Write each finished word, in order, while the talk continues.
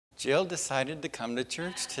Jill decided to come to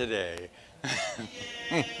church today.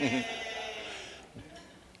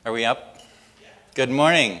 Are we up? Good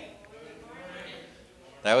morning.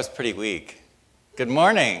 That was pretty weak. Good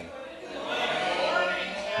morning.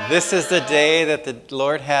 This is the day that the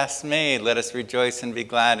Lord has made. Let us rejoice and be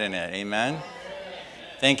glad in it. Amen.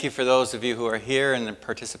 Thank you for those of you who are here and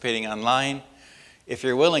participating online. If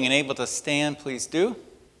you're willing and able to stand, please do.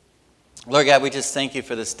 Lord God, we just thank you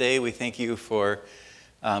for this day. We thank you for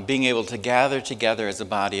being able to gather together as a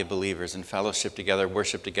body of believers and fellowship together,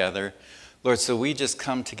 worship together. Lord, so we just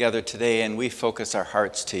come together today and we focus our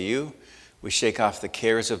hearts to you. We shake off the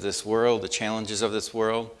cares of this world, the challenges of this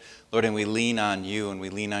world, Lord, and we lean on you and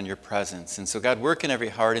we lean on your presence. And so God, work in every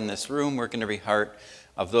heart in this room, work in every heart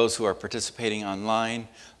of those who are participating online.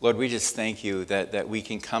 Lord, we just thank you that we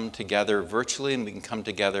can come together virtually and we can come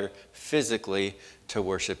together physically to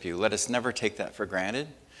worship you. Let us never take that for granted.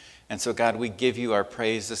 And so, God, we give you our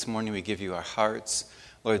praise this morning. We give you our hearts.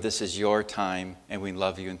 Lord, this is your time, and we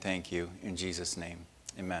love you and thank you. In Jesus' name,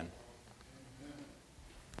 amen.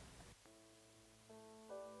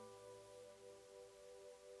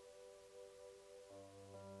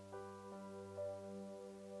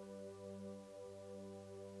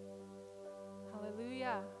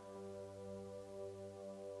 Hallelujah.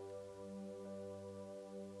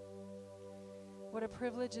 What a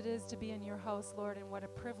privilege it is to be in your house, Lord, and what a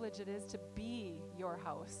privilege it is to be your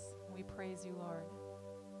house. We praise you, Lord.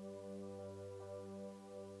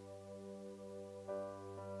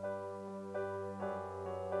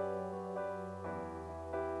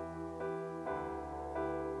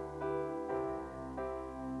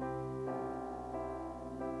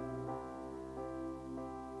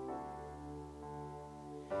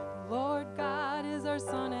 Lord God is our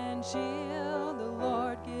sun and shield. The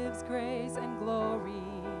Lord gives grace and glory.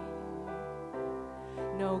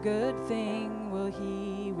 No good thing will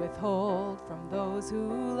he withhold from those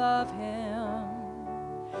who love him.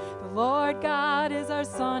 The Lord God is our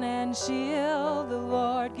sun and shield. The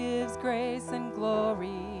Lord gives grace and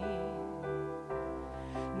glory.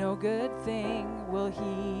 No good thing will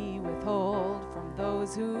he withhold from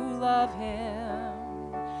those who love him.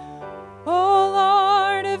 O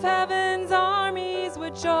Lord of heaven's armies,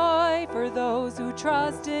 what joy for those who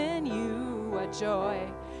trust in you, what joy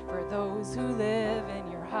for those who live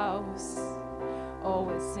in your house,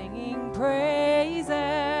 always singing praises.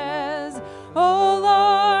 O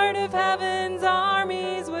Lord of heaven's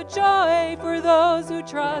armies, what joy for those who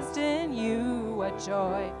trust in you, what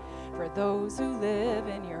joy for those who live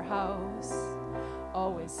in your house,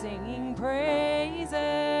 always singing praises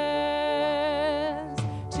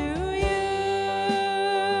to you.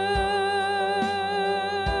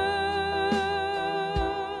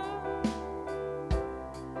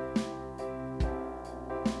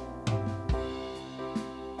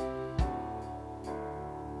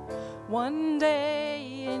 One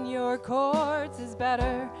day in your courts is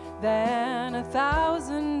better than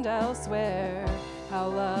 1,000 elsewhere. How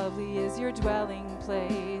lovely is your dwelling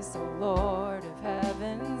place, O Lord of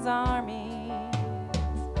heaven's armies.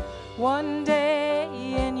 One day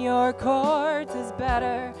in your courts is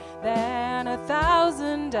better than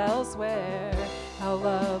 1,000 elsewhere. How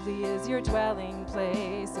lovely is your dwelling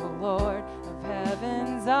place, O Lord of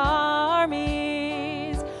heaven's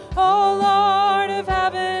armies. O Lord of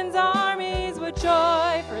heaven's armies, what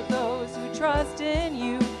joy for those who trust in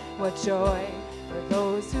you, what joy for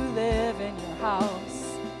those who live in your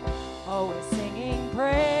house, always singing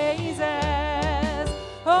praises.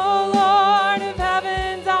 O Lord of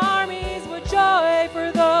heaven's armies, what joy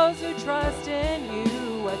for those who trust in you,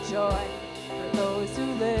 what joy for those who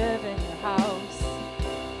live in your house,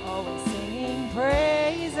 always singing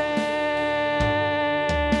praises.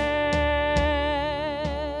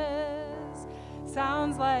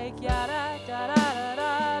 Sounds like yada da da da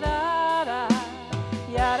da da da,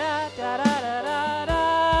 yada da da da da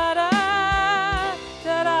da da,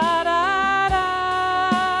 da da da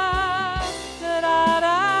da,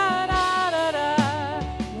 da da da da.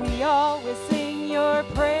 We always sing your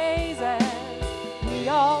praises. We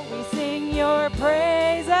always sing your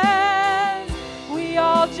praises. We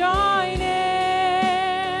all join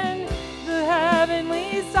in the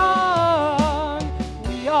heavenly song.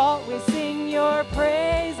 We always sing your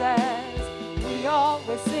praises. We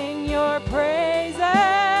always sing your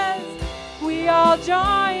praises. We all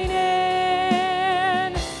join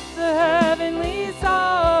in the heavenly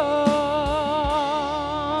song.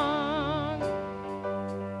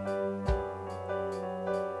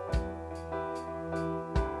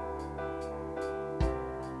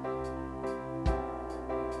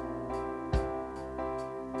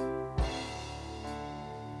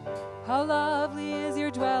 How lovely is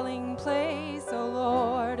your dwelling place, O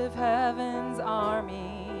Lord of heaven's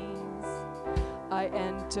armies. I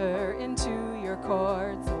enter into your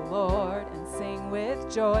courts, O Lord, and sing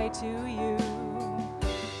with joy to you.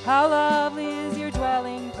 How lovely is your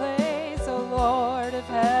dwelling place, O Lord of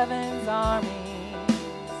heaven's armies.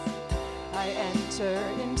 I enter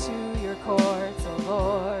into your courts, O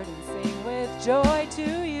Lord, and sing with joy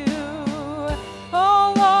to you.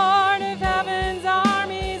 O Lord of heaven's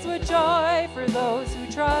armies, what joy for those who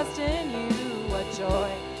trust in you. What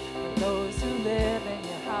joy for those who live in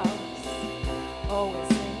your house, always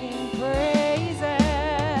singing praises.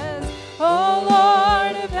 O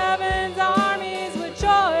Lord of heaven's armies, what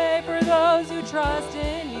joy for those who trust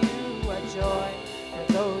in you. What joy for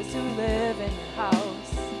those who live in your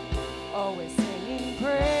house, always singing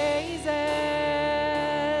praises.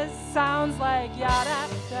 Sounds like yada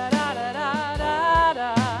da da da da da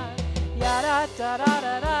da, yada da da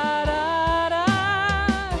da da da da,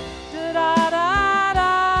 da da da da,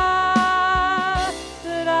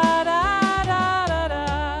 da da da da da.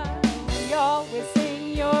 We always sing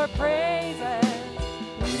your praises.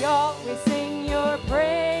 We always sing your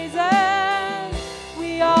praises.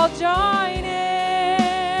 We all join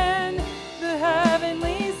in the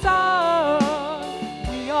heavenly song.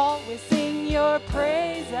 We always sing your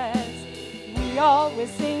praises. We always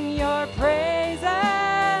sing your praises.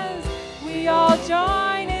 We all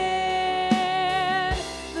join in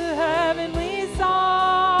the heavenly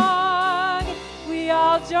song. We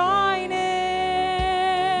all join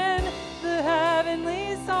in the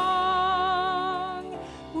heavenly song.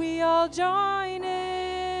 We all join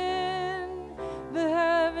in the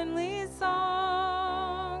heavenly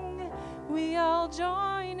song. We all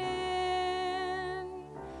join in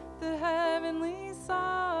the heavenly song.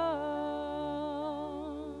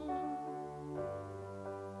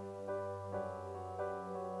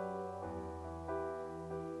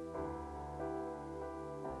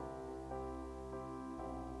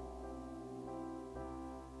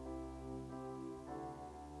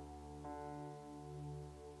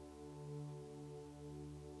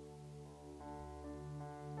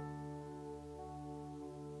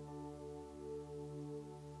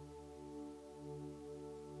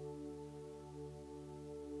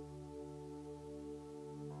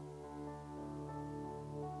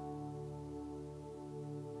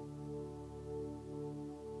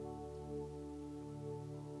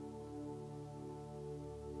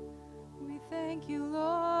 We thank you,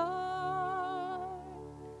 Lord,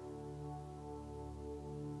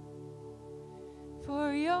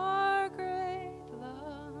 for your great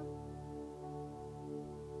love.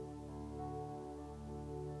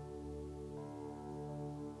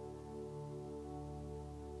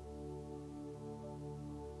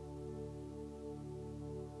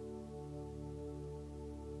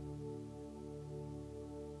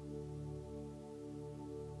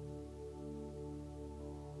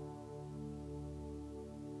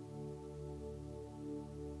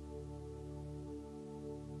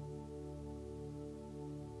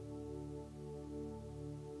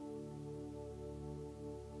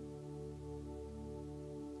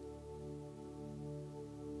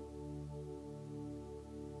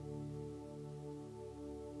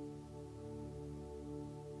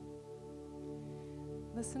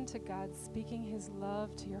 Listen to God speaking his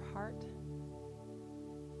love to your heart.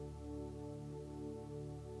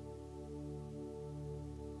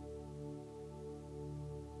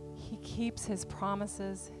 He keeps his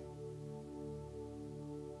promises.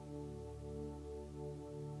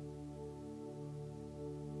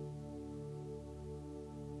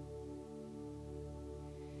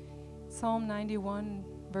 Psalm 91,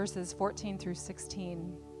 verses 14 through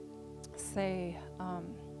 16 say,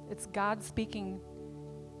 it's God speaking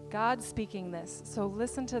this. So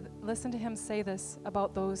listen to him say this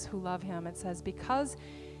about those who love him. It says,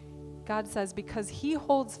 God says, because he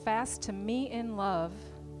holds fast to me in love,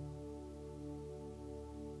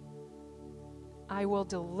 I will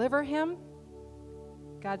deliver him.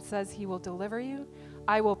 God says he will deliver you.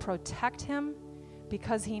 I will protect him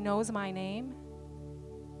because he knows my name.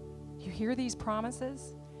 You hear these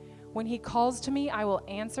promises? When he calls to me, I will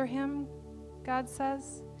answer him, God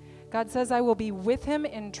says. God says, I will be with him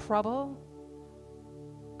in trouble.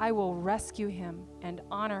 I will rescue him and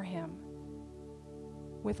honor him.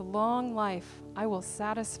 With long life, I will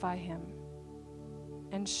satisfy him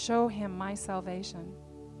and show him my salvation.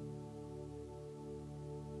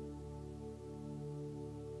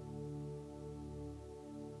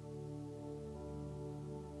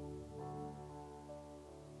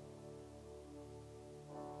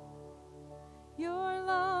 Your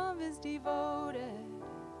love is devoted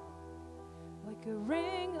like a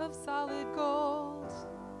ring of solid gold.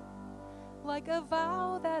 like a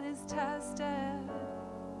vow that is tested,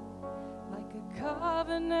 like a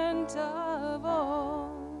covenant of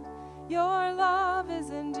old. Your love is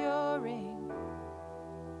enduring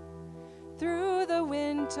through the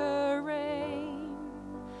winter rain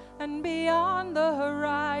and beyond the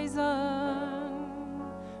horizon,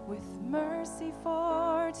 with mercy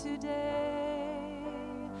for today.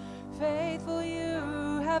 Faithful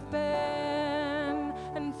you have been,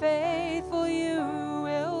 and faithful you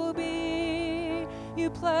will be. You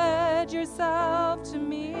pledge yourself to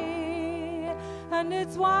me, and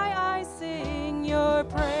it's why I sing. Your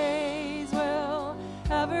praise will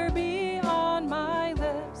ever be on my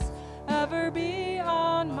lips, ever be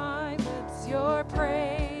on my lips. Your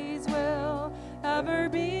praise will ever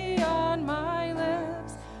be on my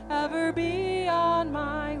lips, ever be on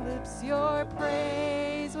my lips. Your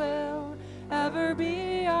praise will ever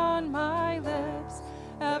be on my lips,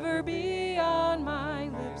 ever be on my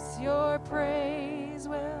lips. Your praise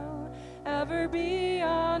will ever be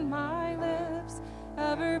on my lips,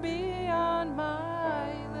 ever be on my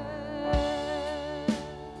lips.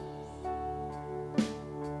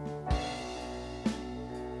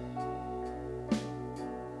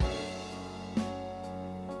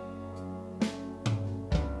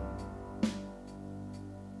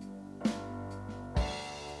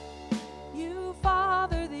 You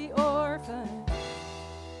father the orphan,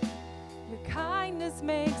 your kindness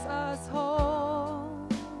makes us whole.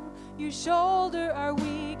 You shoulder our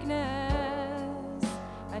weakness,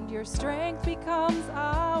 and your strength becomes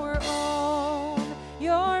our own.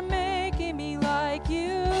 You're making me like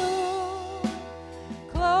you,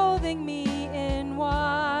 clothing me in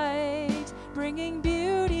white, bringing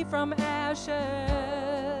beauty from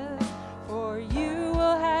ashes. For you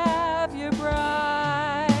will have your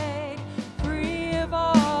bride, free of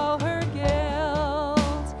all her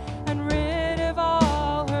guilt and rid of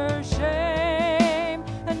all her shame,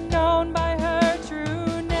 and known by her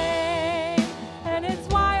true name. And it's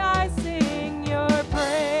why I sing. Your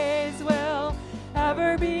praise will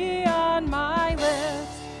ever be on my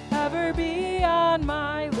lips, ever be on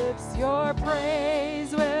my lips. Your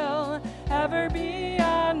praise will ever be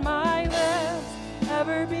on my lips,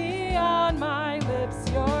 ever be on my lips.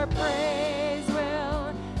 Your praise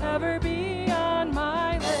will ever be on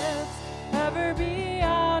my lips, ever be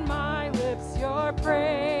on my lips. Your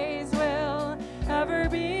praise will ever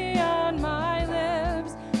be on my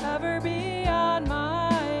lips, ever be on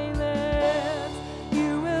my lips.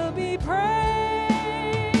 You will be praised,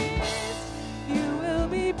 you will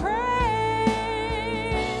be praised.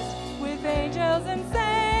 With angels and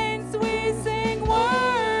saints we sing,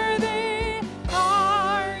 worthy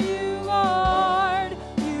are you, Lord.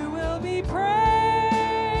 You will be praised,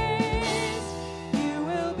 you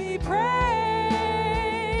will be praised.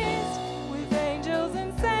 With angels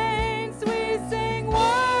and saints we sing,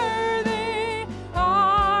 worthy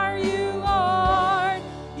are you, Lord.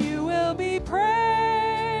 You will be praised,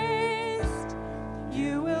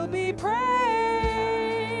 you will be praised.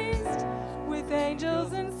 With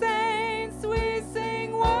angels and saints we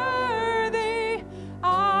sing, worthy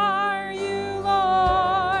are you,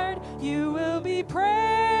 Lord. You will be praised,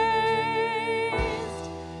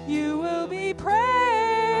 you will be praised.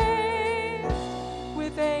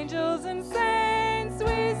 With angels and saints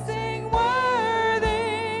we sing,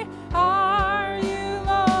 worthy are you,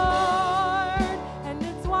 Lord. And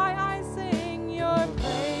it's why I sing. Your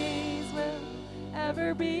praise will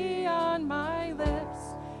ever be on my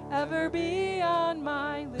lips, ever be on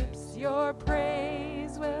my lips. Your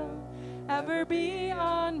praise will ever be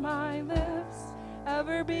on my lips,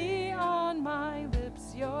 ever be on my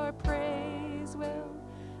lips. Your praise will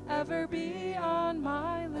ever be on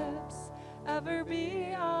my lips, ever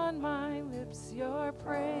be on my lips. Your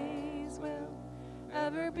praise will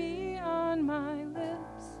ever be on my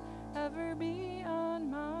lips, ever be on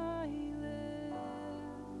my lips.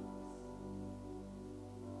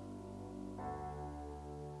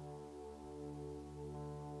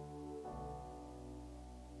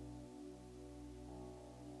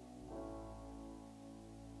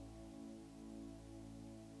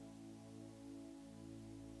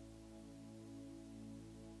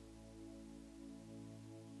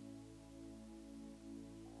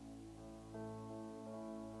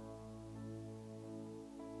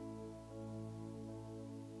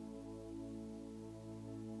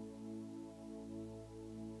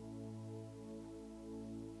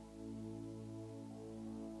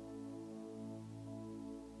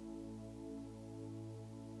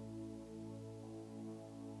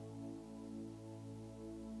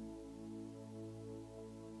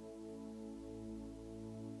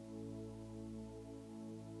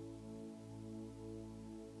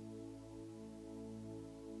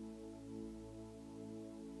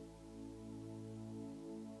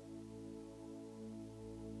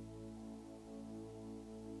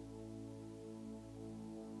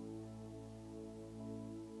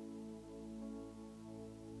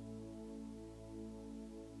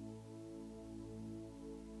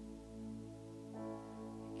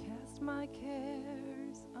 my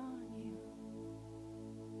cares on you.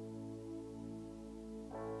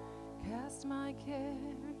 Cast my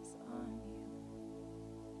cares on you.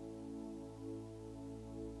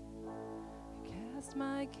 Cast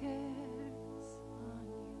my cares on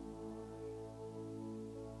you,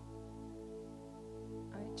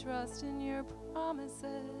 Lord. I trust in your promises.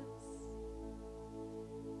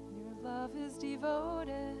 Your love is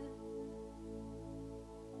devoted.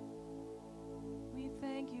 We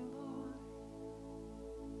thank you, Lord,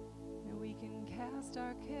 that we can cast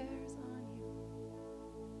our cares on you.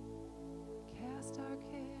 Cast our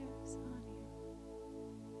cares on you.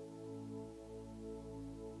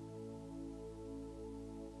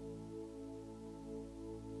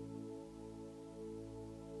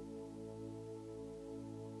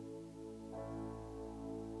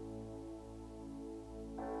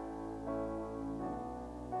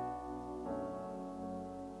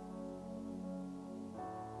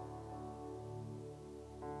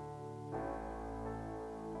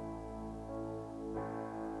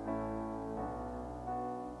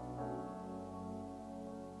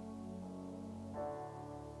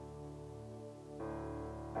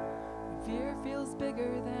 Fear feels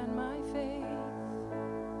bigger than my faith.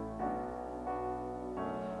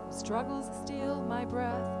 Struggles steal my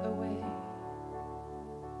breath away.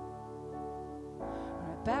 When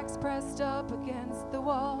my back's pressed up against the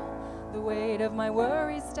wall, the weight of my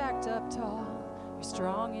worries stacked up tall. You're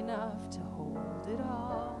strong enough to hold it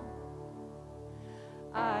all.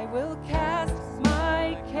 I will cast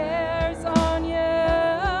my cares on you.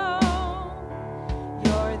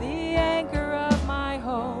 You're the anchor of my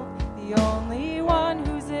hope, the only one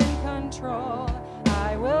who's in control.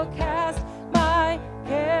 I will cast my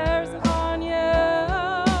cares on you.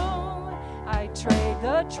 I trade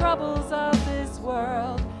the troubles of this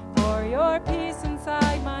world for your peace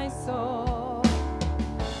inside my soul.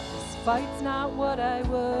 This fight's not what I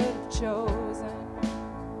would have chosen,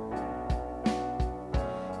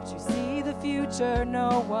 but you see the future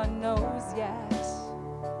no one knows yet.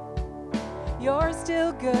 You're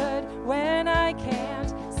still good when I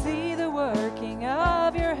can't see the working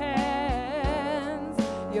of your hands.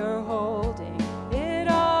 You're holding it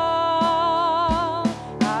all.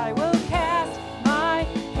 I will cast my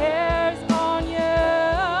cares on you.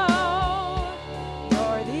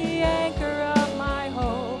 You're the anchor of my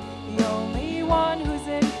hope, the only one who's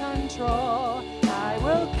in control. I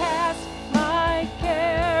will cast my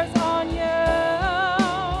cares on you.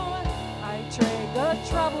 I trade the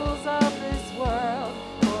troubles of this world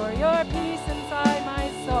for your peace inside my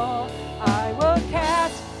soul. I will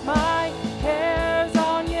cast my cares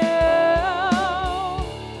on you.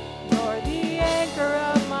 You're the anchor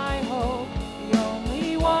of my hope, the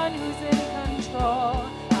only one who's in control.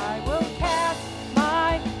 I will cast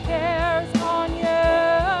my cares on you.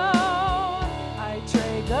 I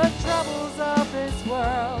trade the troubles of this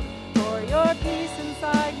world for your peace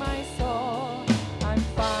inside my soul. I'm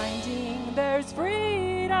finding there's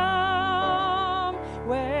freedom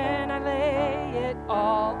when I lay it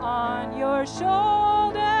all on your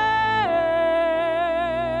shoulders.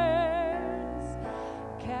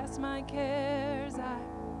 Cast my cares, I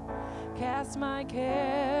cast my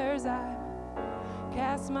cares, I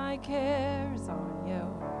cast my cares on you.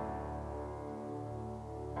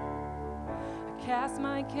 I cast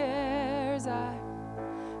my cares, I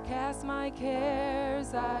cast my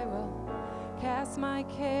cares, I will cast my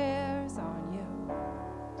cares on you.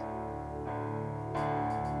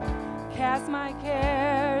 Cast my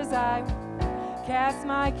cares, I cast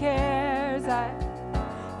my cares, I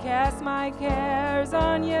cast my cares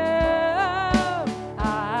on you.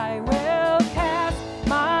 I will cast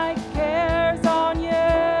my cares on you.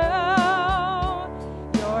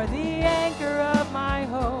 You're the anchor of my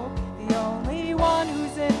hope, the only one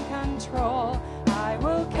who's in control. I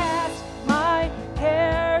will cast my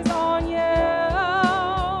cares on you.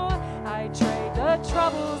 I trade the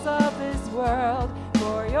troubles of this world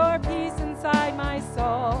for your peace inside my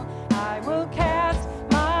soul. I will cast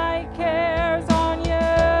my cares on you.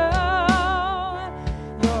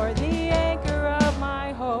 You're the anchor of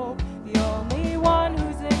my hope, the only one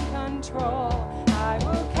who's in control. I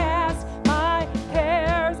will cast my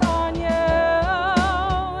cares on you.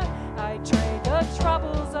 I trade the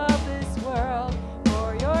troubles of this world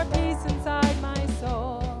for your peace inside my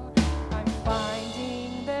soul. I'm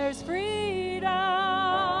finding there's freedom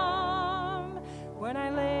when I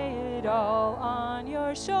lay it all on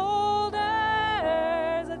your shoulders.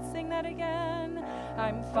 Let's sing that again.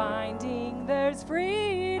 I'm finding there's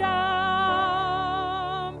freedom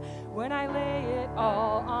when I lay it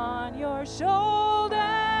all on your shoulders.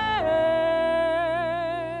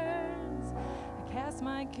 I cast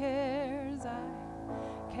my cares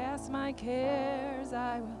my cares,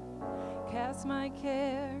 I will cast my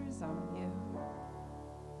cares on you.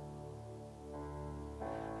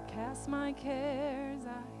 Cast my cares,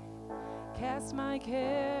 I cast my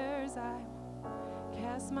cares, I will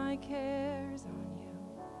cast my cares on you.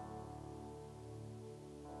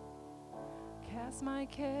 Cast my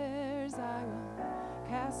cares, I will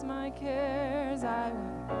cast my cares, I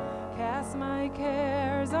will cast my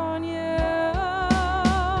cares on you.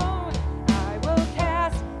 I will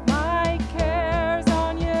cast my cares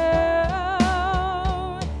on you.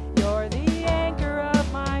 You're the anchor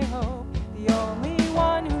of my hope, the only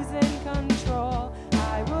one who's in control.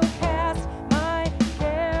 I will cast my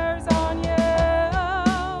cares on you.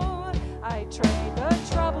 I trade the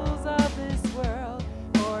troubles of this world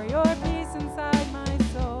for your peace inside my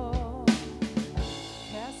soul.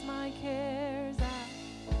 Cast my cares, I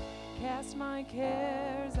cast my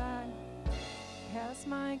cares, I cast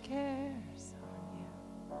my cares on you.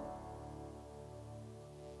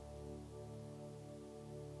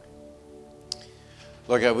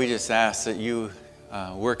 Lord God, we just ask that you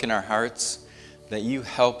work in our hearts, that you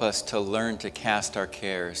help us to learn to cast our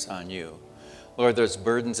cares on you. Lord, there's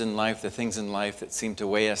burdens in life, the things in life that seem to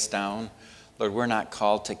weigh us down. Lord, we're not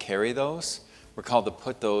called to carry those. We're called to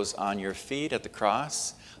put those on your feet at the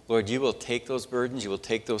cross. Lord, you will take those burdens, you will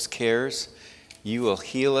take those cares, you will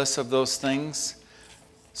heal us of those things.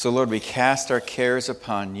 So Lord, we cast our cares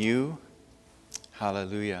upon you.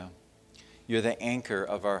 Hallelujah. You're the anchor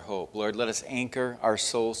of our hope. Lord, let us anchor our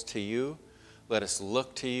souls to you. Let us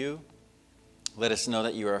look to you. Let us know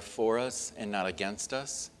that you are for us and not against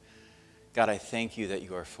us. God, I thank you that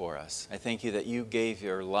you are for us. I thank you that you gave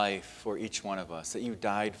your life for each one of us, that you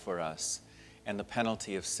died for us and the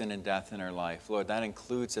penalty of sin and death in our life. Lord, that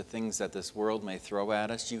includes the things that this world may throw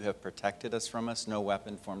at us. You have protected us from us. No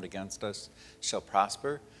weapon formed against us shall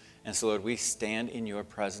prosper. And so, Lord, we stand in your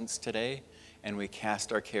presence today and we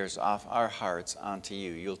cast our cares off our hearts onto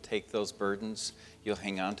you. You'll take those burdens. You'll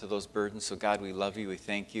hang on to those burdens. So, God, we love you. We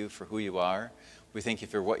thank you for who you are. We thank you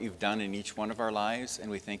for what you've done in each one of our lives,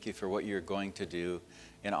 and we thank you for what you're going to do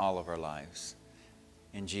in all of our lives.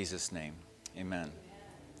 In Jesus' name, amen.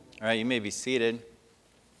 All right, you may be seated.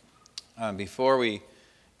 Before we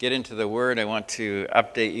get into the word, I want to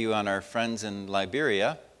update you on our friends in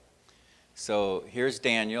Liberia. So here's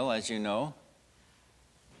Daniel, as you know.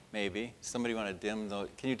 Maybe. Somebody want to dim those?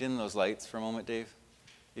 Can you dim those lights for a moment, Dave,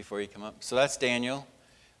 before you come up? So that's Daniel.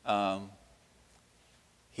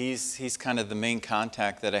 He's kind of the main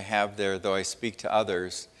contact that I have there, though I speak to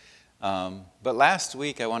others. But last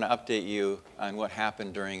week, I want to update you on what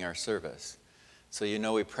happened during our service. So you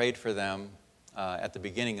know we prayed for them at the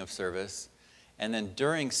beginning of service. And then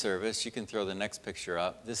during service, you can throw the next picture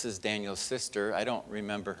up. This is Daniel's sister. I don't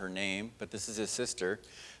remember her name, but this is his sister.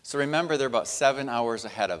 So remember, they're about 7 hours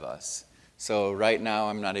ahead of us. So right now,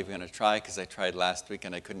 I'm not even going to try because I tried last week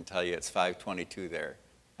and I couldn't tell you it's 5:22 there.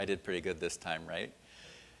 I did pretty good this time, right?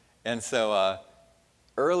 And so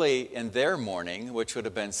early in their morning, which would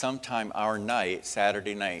have been sometime our night,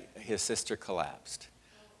 Saturday night, his sister collapsed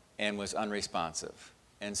and was unresponsive.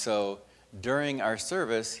 And so during our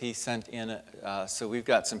service, he sent in, so we've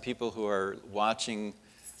got some people who are watching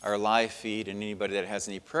our live feed, and anybody that has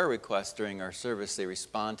any prayer requests during our service, they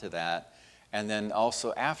respond to that. And then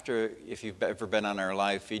also after, if you've ever been on our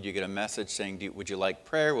live feed, you get a message saying, would you like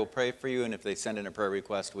prayer? We'll pray for you. And if they send in a prayer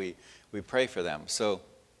request, we pray for them. So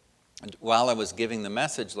while I was giving the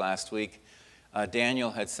message last week,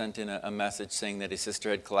 Daniel had sent in a message saying that his sister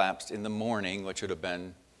had collapsed in the morning, which would have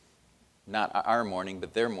been not our morning,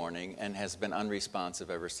 but their morning, and has been unresponsive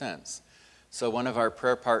ever since. So one of our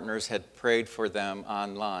prayer partners had prayed for them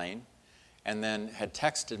online and then had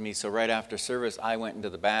texted me. So right after service, I went into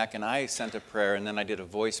the back and I sent a prayer, and then I did a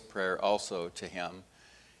voice prayer also to him.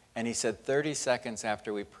 And he said 30 seconds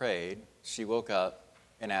after we prayed, she woke up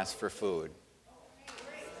and asked for food.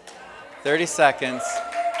 30 seconds.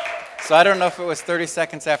 So I don't know if it was 30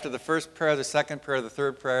 seconds after the first prayer, the second prayer, the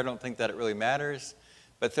third prayer. I don't think that it really matters.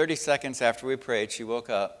 But 30 seconds after we prayed, she woke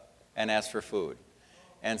up and asked for food.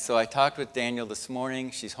 And so I talked with Daniel this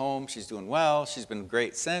morning. She's home. She's doing well. She's been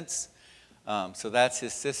great since. So that's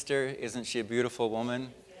his sister. Isn't she a beautiful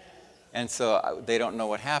woman? And so they don't know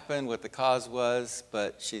what happened, what the cause was,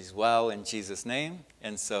 but she's well in Jesus' name.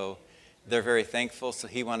 And so they're very thankful. So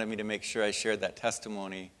he wanted me to make sure I shared that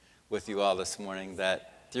testimony with you all this morning,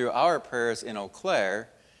 that through our prayers in Eau Claire,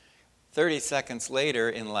 30 seconds later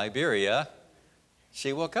in Liberia,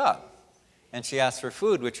 she woke up. And she asked for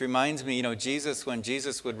food, which reminds me, Jesus, when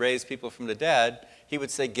Jesus would raise people from the dead, he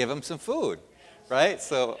would say, give them some food, right?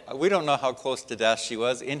 So we don't know how close to death she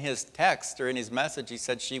was. In his text or in his message, he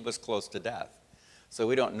said she was close to death. So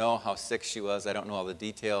we don't know how sick she was. I don't know all the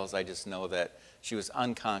details. I just know that she was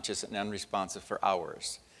unconscious and unresponsive for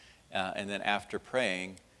hours. And then after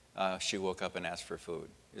praying, she woke up and asked for food.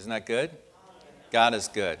 Isn't that good? God is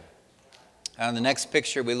good. On the next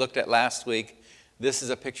picture we looked at last week, this is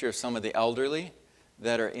a picture of some of the elderly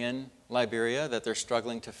that are in Liberia that they're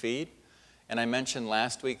struggling to feed. And I mentioned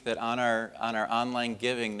last week that on our online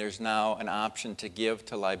giving, there's now an option to give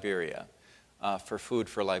to Liberia for food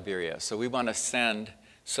for Liberia. So we want to send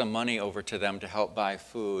some money over to them to help buy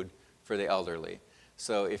food for the elderly.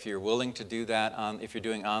 So if you're willing to do that, if you're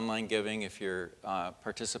doing online giving, if you're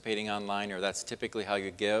participating online, or that's typically how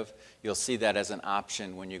you give, you'll see that as an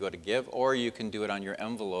option when you go to give, or you can do it on your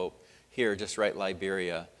envelope here, just write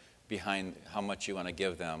Liberia behind how much you want to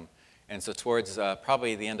give them. And so towards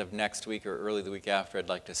probably the end of next week or early the week after, I'd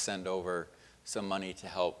like to send over some money to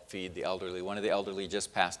help feed the elderly. One of the elderly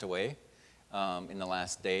just passed away in the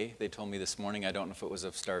last day. They told me this morning, I don't know if it was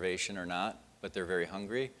of starvation or not, but they're very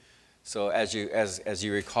hungry. So as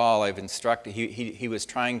you recall, I've instructed, he was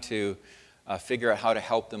trying to figure out how to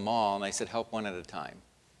help them all, and I said help one at a time,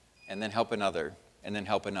 and then help another, and then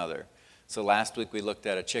help another. So last week we looked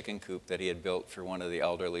at a chicken coop that he had built for one of the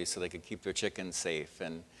elderly so they could keep their chickens safe,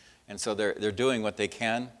 and so they're doing what they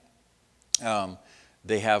can.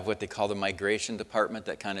 They have what they call the migration department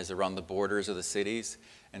that kind of is around the borders of the cities,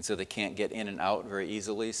 and so they can't get in and out very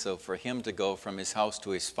easily. So for him to go from his house to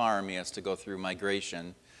his farm, he has to go through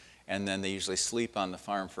migration. And then they usually sleep on the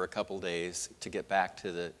farm for a couple days to get back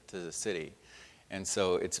to the city. And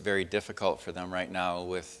so it's very difficult for them right now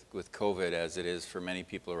with COVID, as it is for many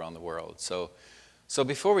people around the world. So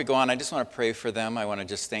before we go on, I just want to pray for them. I want to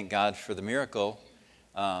just thank God for the miracle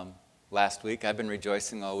last week. I've been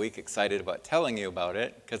rejoicing all week, excited about telling you about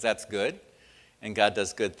it, because that's good. And God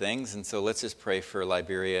does good things. And so let's just pray for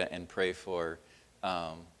Liberia and pray for,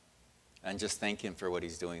 and just thank Him for what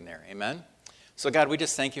He's doing there. Amen? So God, we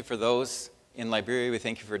just thank you for those in Liberia. We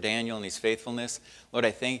thank you for Daniel and his faithfulness. Lord, I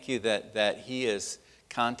thank you that he is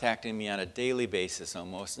contacting me on a daily basis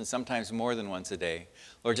almost, and sometimes more than once a day.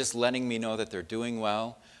 Lord, just letting me know that they're doing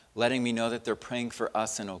well, letting me know that they're praying for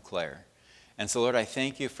us in Eau Claire. And so, Lord, I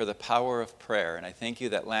thank you for the power of prayer, and I thank you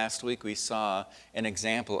that last week we saw an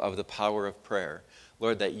example of the power of prayer.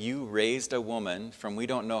 Lord, that you raised a woman from we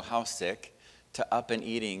don't know how sick to up and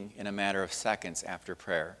eating in a matter of seconds after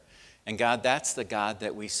prayer. And God, that's the God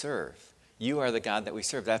that we serve. You are the God that we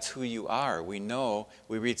serve. That's who you are. We know,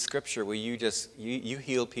 we read scripture where you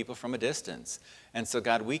heal people from a distance. And so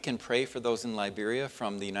God, we can pray for those in Liberia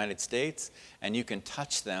from the United States, and you can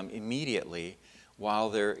touch them immediately while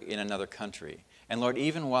they're in another country. And Lord,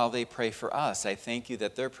 even while they pray for us, I thank you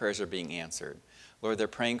that their prayers are being answered. Lord, they're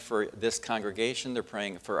praying for this congregation, they're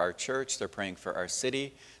praying for our church, they're praying for our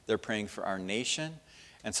city, they're praying for our nation.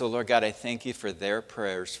 And so, Lord God, I thank you for their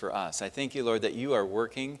prayers for us. I thank you, Lord, that you are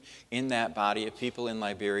working in that body of people in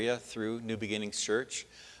Liberia through New Beginnings Church.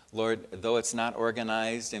 Lord, though it's not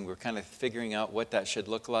organized and we're kind of figuring out what that should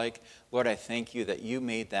look like, Lord, I thank you that you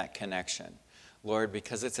made that connection. Lord,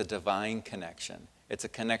 because it's a divine connection. It's a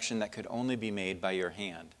connection that could only be made by your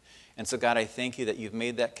hand. And so, God, I thank you that you've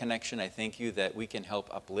made that connection. I thank you that we can help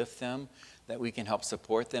uplift them, that we can help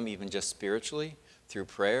support them even just spiritually through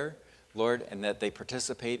prayer. Lord, and that they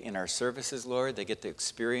participate in our services, Lord. They get to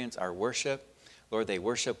experience our worship. Lord, they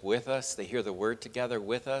worship with us. They hear the word together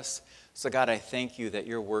with us. So, God, I thank you that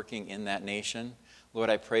you're working in that nation. Lord,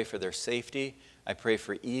 I pray for their safety. I pray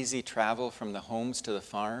for easy travel from the homes to the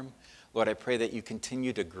farm. Lord, I pray that you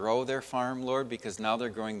continue to grow their farm, Lord, because now they're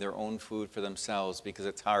growing their own food for themselves because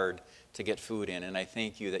it's hard to get food in. And I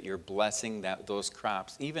thank you that you're blessing those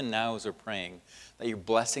crops, even now as we're praying, that you're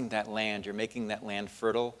blessing that land. You're making that land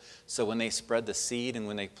fertile. So when they spread the seed and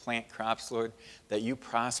when they plant crops, Lord, that you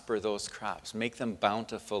prosper those crops. Make them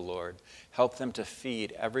bountiful, Lord. Help them to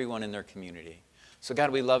feed everyone in their community. So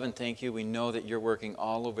God, we love and thank you. We know that you're working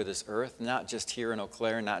all over this earth, not just here in Eau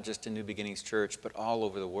Claire, not just in New Beginnings Church, but all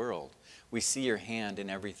over the world. We see your hand in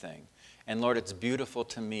everything. And Lord, it's beautiful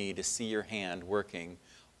to me to see your hand working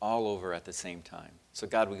all over at the same time. So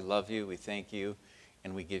God, we love you, we thank you,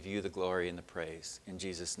 and we give you the glory and the praise. In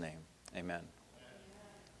Jesus' name, amen.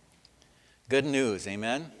 Good news,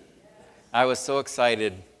 amen? I was so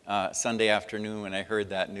excited Sunday afternoon when I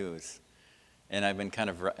heard that news. And I've been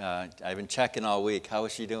I've been checking all week. How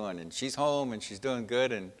is she doing? And she's home and she's doing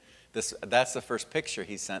good. And that's the first picture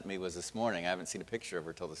he sent me was this morning. I haven't seen a picture of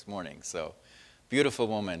her till this morning. So beautiful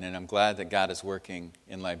woman, and I'm glad that God is working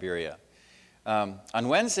in Liberia. On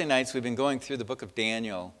Wednesday nights, we've been going through the book of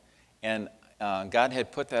Daniel, and God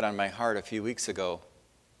had put that on my heart a few weeks ago.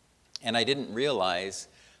 And I didn't realize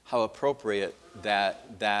how appropriate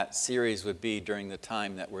that series would be during the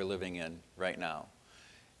time that we're living in right now.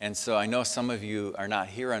 And so I know some of you are not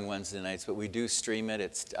here on Wednesday nights, but we do stream it.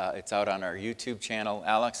 It's out on our YouTube channel.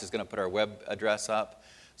 Alex is going to put our web address up.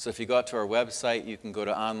 So if you go out to our website, you can go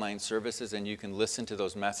to online services and you can listen to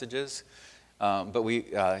those messages. But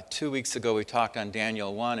 2 weeks ago, we talked on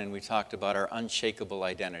Daniel 1, and we talked about our unshakable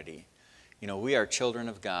identity. You know, we are children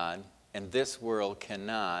of God, and this world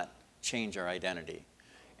cannot change our identity.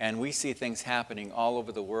 And we see things happening all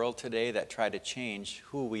over the world today that try to change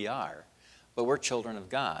who we are. But we're children of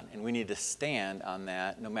God, and we need to stand on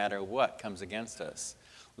that no matter what comes against us.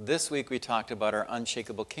 This week we talked about our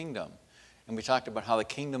unshakable kingdom, and we talked about how the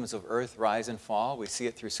kingdoms of earth rise and fall. We see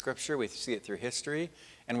it through Scripture, we see it through history,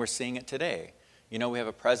 and we're seeing it today. You know, we have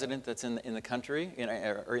a president that's in the country, in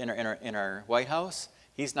our White House.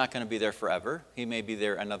 He's not going to be there forever. He may be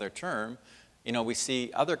there another term. You know, we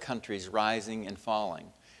see other countries rising and falling,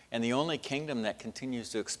 and the only kingdom that continues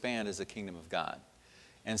to expand is the kingdom of God.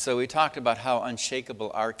 And so we talked about how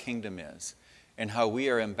unshakable our kingdom is and how we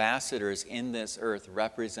are ambassadors in this earth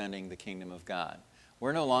representing the kingdom of God.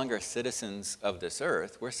 We're no longer citizens of this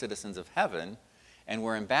earth. We're citizens of heaven, and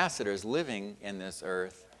we're ambassadors living in this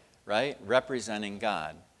earth, right, representing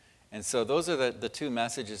God. And so those are the two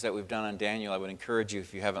messages that we've done on Daniel. I would encourage you,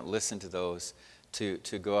 if you haven't listened to those, to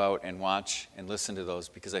go out and watch and listen to those,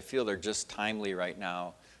 because I feel they're just timely right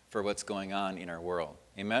now for what's going on in our world.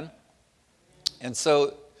 Amen? And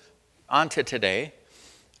so, on to today,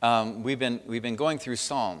 we've been going through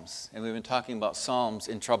Psalms, and we've been talking about Psalms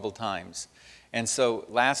in troubled times. And so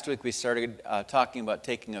last week we started talking about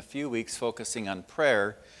taking a few weeks focusing on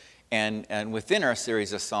prayer, and within our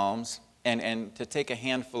series of Psalms, and to take a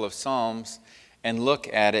handful of Psalms and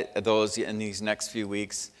look at those in these next few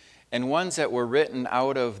weeks, and ones that were written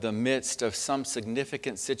out of the midst of some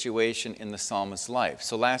significant situation in the psalmist's life.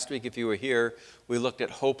 So last week, if you were here, we looked at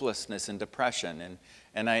hopelessness and depression,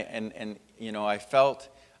 and you know, I felt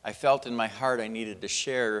in my heart I needed to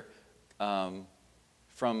share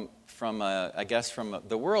from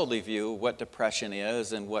the worldly view what depression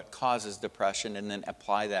is and what causes depression, and then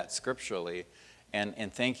apply that scripturally.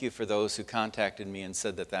 And thank you for those who contacted me and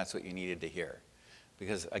said that that's what you needed to hear,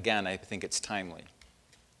 because again, I think it's timely.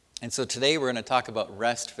 And so today we're going to talk about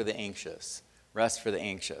rest for the anxious. Rest for the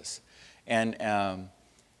anxious. And,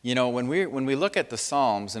 you know, when we look at the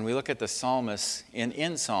Psalms and we look at the psalmists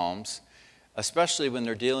in Psalms, especially when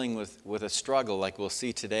they're dealing with a struggle like we'll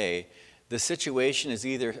see today, the situation is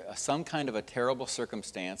either some kind of a terrible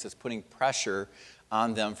circumstance that's putting pressure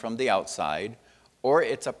on them from the outside, or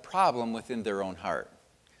it's a problem within their own heart.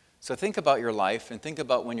 So think about your life and think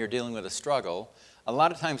about when you're dealing with a struggle. A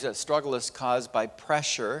lot of times that struggle is caused by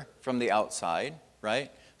pressure from the outside,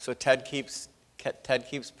 right? So Ted keeps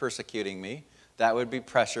persecuting me. That would be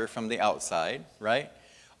pressure from the outside, right?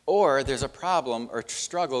 Or there's a problem or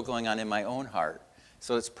struggle going on in my own heart.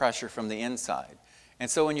 So it's pressure from the inside. And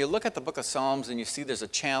so when you look at the book of Psalms and you see there's a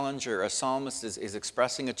challenge or a psalmist is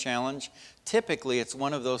expressing a challenge, typically it's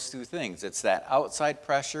one of those two things. It's that outside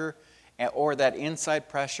pressure or that inside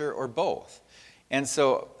pressure, or both. And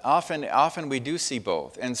so often we do see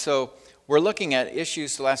both. And so we're looking at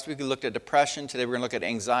issues. So last week we looked at depression. Today we're going to look at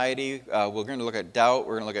anxiety. We're going to look at doubt.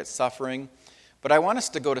 We're going to look at suffering. But I want us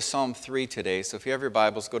to go to Psalm 3 today. So if you have your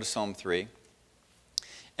Bibles, go to Psalm 3.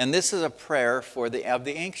 And this is a prayer of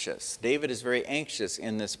the anxious. David is very anxious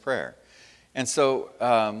in this prayer. And so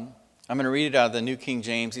I'm going to read it out of the New King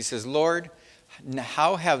James. He says, Lord,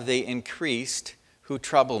 how have they increased who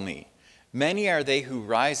trouble me? Many are they who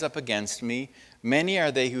rise up against me. Many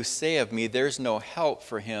are they who say of me, there's no help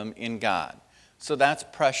for him in God. So that's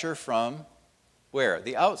pressure from where?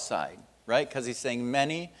 The outside, right? Because he's saying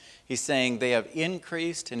many. He's saying they have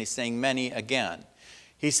increased, and he's saying many again.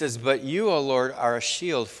 He says, but you, O Lord, are a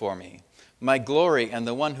shield for me, my glory and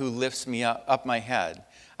the one who lifts me up my head.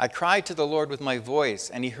 I cried to the Lord with my voice,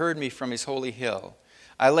 and he heard me from his holy hill.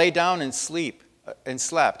 I lay down and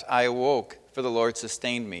slept. I awoke, for the Lord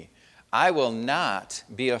sustained me. I will not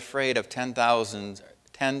be afraid of 10,000s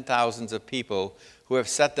of people who have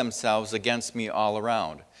set themselves against me all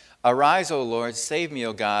around. Arise, O Lord, save me,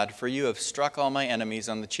 O God, for you have struck all my enemies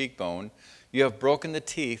on the cheekbone. You have broken the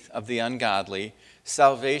teeth of the ungodly.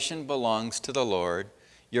 Salvation belongs to the Lord.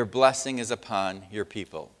 Your blessing is upon your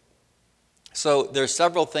people. So there's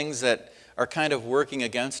several things that are kind of working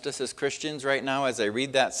against us as Christians right now as I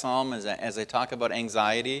read that psalm, as I talk about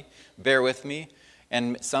anxiety. Bear with me.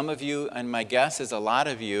 And some of you, and my guess is a lot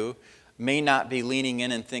of you, may not be leaning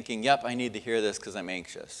in and thinking, yep, I need to hear this because I'm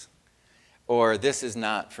anxious. Or this is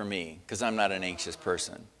not for me because I'm not an anxious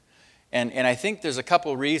person. And I think there's a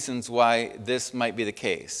couple reasons why this might be the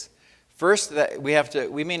case. First, that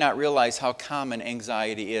we may not realize how common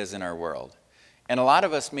anxiety is in our world. And a lot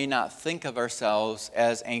of us may not think of ourselves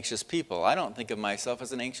as anxious people. I don't think of myself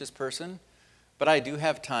as an anxious person, but I do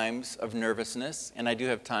have times of nervousness, and I do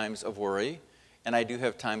have times of worry, and I do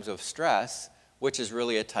have times of stress, which is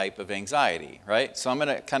really a type of anxiety, right? So I'm going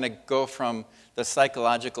to kind of go from the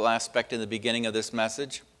psychological aspect in the beginning of this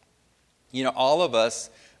message. You know, all of us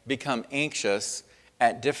become anxious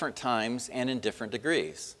at different times and in different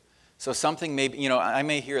degrees. So something may, you know, I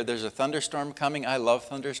may hear there's a thunderstorm coming. I love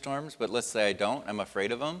thunderstorms, but let's say I don't. I'm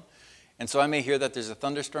afraid of them. And so I may hear that there's a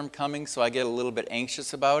thunderstorm coming, so I get a little bit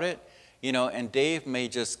anxious about it. You know, and Dave may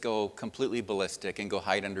just go completely ballistic and go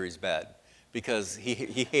hide under his bed because he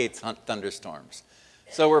hates thunderstorms.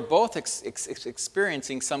 So we're both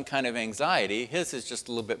experiencing some kind of anxiety. His is just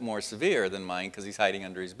a little bit more severe than mine because he's hiding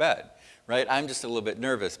under his bed, right? I'm just a little bit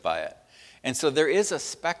nervous by it. And so there is a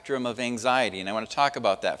spectrum of anxiety, and I want to talk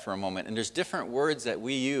about that for a moment. And there's different words that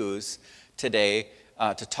we use today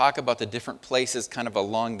to talk about the different places kind of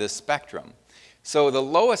along this spectrum. So the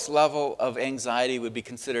lowest level of anxiety would be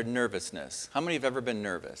considered nervousness. How many have ever been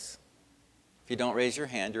nervous? If you don't raise your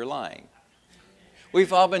hand, you're lying.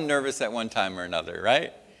 We've all been nervous at one time or another,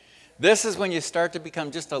 right? This is when you start to become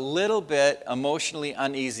just a little bit emotionally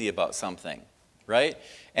uneasy about something, right?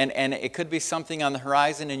 And it could be something on the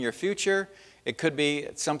horizon in your future. It could be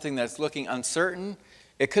something that's looking uncertain.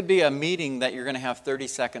 It could be a meeting that you're going to have 30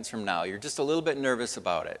 seconds from now. You're just a little bit nervous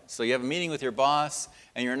about it. So you have a meeting with your boss,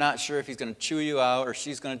 and you're not sure if he's going to chew you out or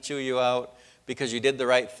she's going to chew you out because you did the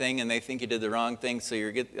right thing and they think you did the wrong thing, so you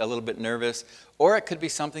get a little bit nervous. Or it could be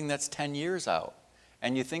something that's 10 years out.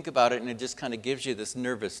 And you think about it, and it just kind of gives you this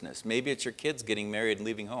nervousness. Maybe it's your kids getting married and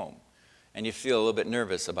leaving home, and you feel a little bit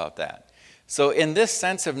nervous about that. So in this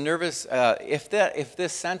sense of if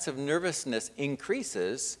this sense of nervousness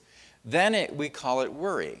increases, then we call it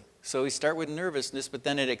worry. So we start with nervousness, but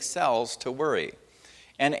then it excels to worry.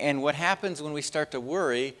 And what happens when we start to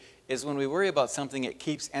worry is when we worry about something, it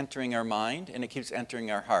keeps entering our mind, and it keeps entering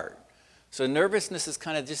our heart. So nervousness is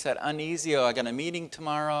kind of just that uneasy, oh, I got a meeting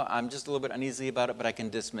tomorrow, I'm just a little bit uneasy about it, but I can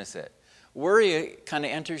dismiss it. Worry kind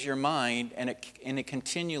of enters your mind, and it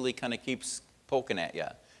continually kind of keeps poking at you.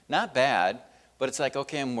 Not bad, but it's like,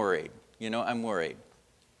 okay, I'm worried. You know, I'm worried.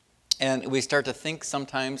 And we start to think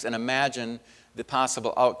sometimes and imagine the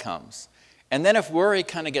possible outcomes. And then if worry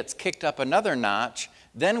kind of gets kicked up another notch,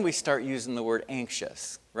 then we start using the word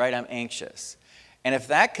anxious, right? I'm anxious. And if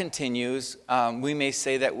that continues, we may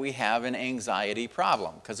say that we have an anxiety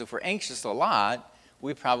problem. Because if we're anxious a lot,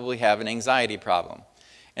 we probably have an anxiety problem.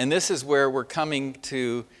 And this is where we're coming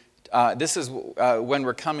to, when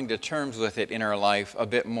we're coming to terms with it in our life a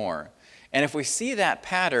bit more. And if we see that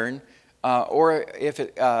pattern, or if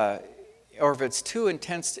it's too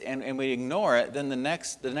intense and we ignore it, then the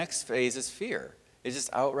next phase is fear. It's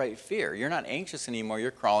just outright fear. You're not anxious anymore.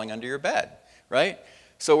 You're crawling under your bed, right?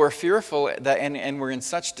 So we're fearful that, and we're in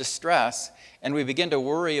such distress, and we begin to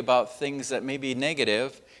worry about things that may be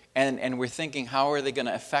negative, and we're thinking, how are they going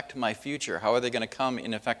to affect my future? How are they going to come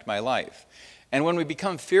and affect my life? And when we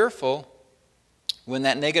become fearful, when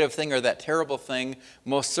that negative thing or that terrible thing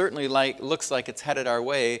most certainly looks like it's headed our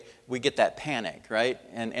way, we get that panic, right?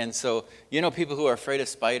 And so, you know, people who are afraid of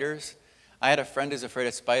spiders? I had a friend who's afraid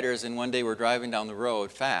of spiders, and one day we're driving down the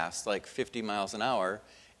road fast, like 50 miles an hour,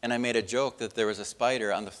 and I made a joke that there was a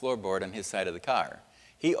spider on the floorboard on his side of the car.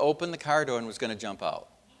 He opened the car door and was going to jump out.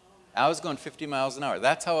 I was going 50 miles an hour.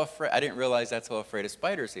 That's how afraid, I didn't realize that's how afraid of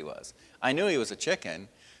spiders he was. I knew he was a chicken,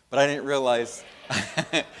 but I didn't realize,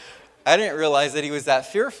 I didn't realize that he was that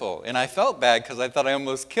fearful. And I felt bad because I thought I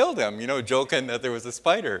almost killed him, you know, joking that there was a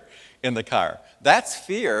spider in the car. That's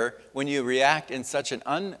fear when you react in such an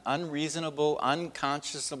unreasonable,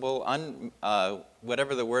 unconscionable,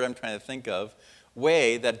 whatever the word I'm trying to think of,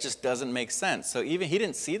 way that just doesn't make sense. So even he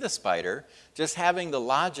didn't see the spider, just having the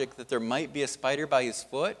logic that there might be a spider by his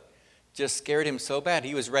foot just scared him so bad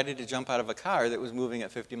he was ready to jump out of a car that was moving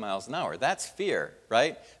at 50 miles an hour. That's fear,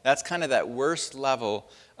 right? That's kind of that worst level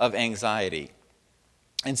of anxiety.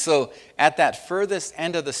 And so at that furthest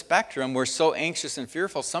end of the spectrum, we're so anxious and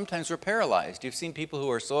fearful, sometimes we're paralyzed. You've seen people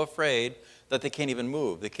who are so afraid that they can't even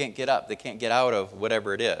move. They can't get up. They can't get out of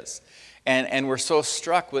whatever it is. And we're so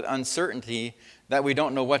struck with uncertainty that we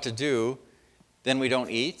don't know what to do. Then we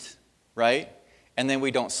don't eat, right? And then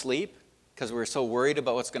we don't sleep because we're so worried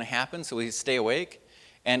about what's going to happen, so we stay awake.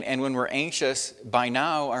 And when we're anxious, by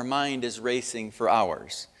now our mind is racing for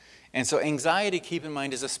hours. And so anxiety, keep in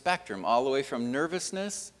mind, is a spectrum all the way from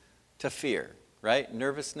nervousness to fear, right?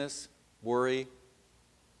 Nervousness, worry,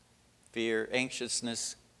 fear,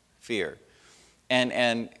 anxiousness, fear.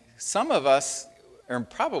 And some of us, or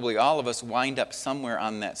probably all of us, wind up somewhere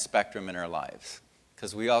on that spectrum in our lives,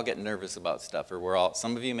 because we all get nervous about stuff, or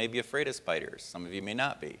some of you may be afraid of spiders, some of you may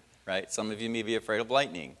not be, right? Some of you may be afraid of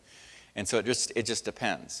lightning. And so it just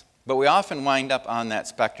depends. But we often wind up on that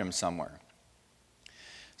spectrum somewhere.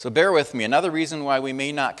 So bear with me. Another reason why we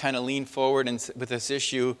may not kind of lean forward with this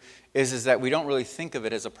issue is that we don't really think of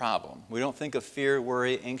it as a problem. We don't think of fear,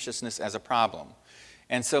 worry, anxiousness as a problem.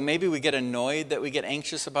 And so maybe we get annoyed that we get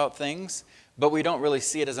anxious about things, but we don't really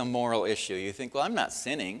see it as a moral issue. You think, well, I'm not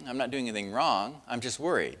sinning. I'm not doing anything wrong. I'm just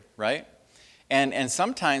worried, right? And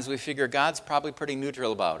sometimes we figure God's probably pretty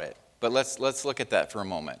neutral about it. But let's look at that for a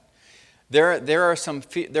moment. There are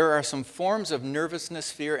some forms of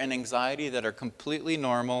nervousness, fear, and anxiety that are completely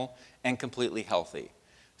normal and completely healthy.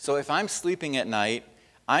 So if I'm sleeping at night,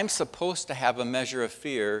 I'm supposed to have a measure of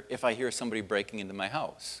fear if I hear somebody breaking into my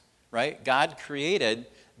house, right? God created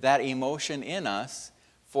that emotion in us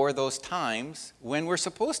for those times when we're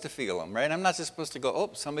supposed to feel them, right? I'm not just supposed to go,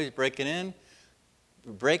 oh, somebody's breaking in.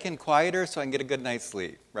 Break in quieter so I can get a good night's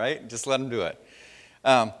sleep, right? Just let them do it.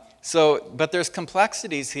 But there's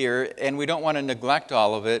complexities here, and we don't want to neglect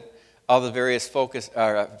all of it, all the various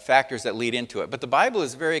factors that lead into it. But the Bible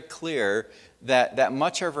is very clear that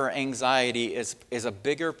much of our anxiety is a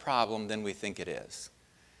bigger problem than we think it is.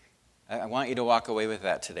 I want you to walk away with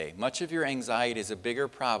that today. Much of your anxiety is a bigger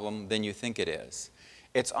problem than you think it is.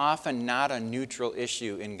 It's often not a neutral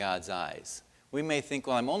issue in God's eyes. We may think,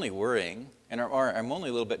 well, I'm only worrying, or I'm only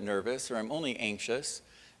a little bit nervous, or I'm only anxious.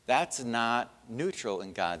 That's not neutral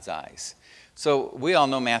in God's eyes. So we all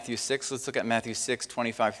know Matthew 6. Let's look at Matthew 6,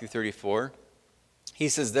 25 through 34. He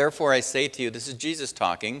says, therefore I say to you, this is Jesus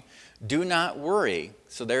talking, do not worry.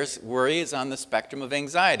 So worry is on the spectrum of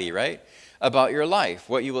anxiety, right? About your life,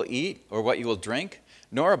 what you will eat or what you will drink,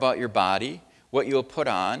 nor about your body, what you will put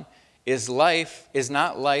on. Is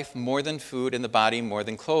not life more than food, and the body more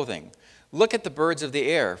than clothing? Look at the birds of the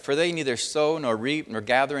air, for they neither sow nor reap nor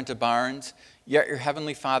gather into barns, yet your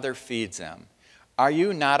heavenly Father feeds them. Are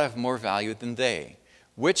you not of more value than they?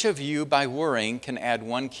 Which of you by worrying can add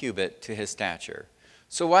 1 cubit to his stature?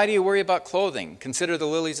 So why do you worry about clothing? Consider the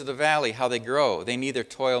lilies of the valley, how they grow. They neither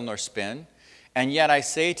toil nor spin. And yet I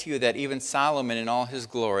say to you that even Solomon in all his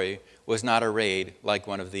glory was not arrayed like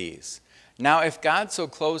one of these. Now if God so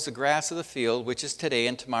clothes the grass of the field, which is today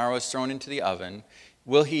and tomorrow is thrown into the oven,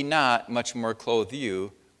 will he not much more clothe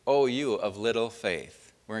you, O you of little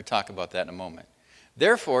faith? We're going to talk about that in a moment.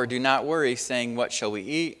 Therefore, do not worry, saying, what shall we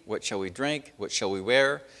eat? What shall we drink? What shall we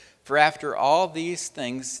wear? For after all these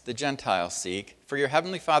things the Gentiles seek. For your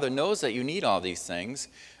heavenly Father knows that you need all these things.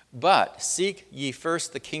 But seek ye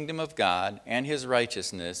first the kingdom of God and his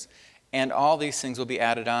righteousness, and all these things will be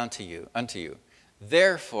added unto you.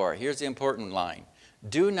 Therefore, here's the important line,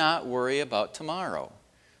 do not worry about tomorrow,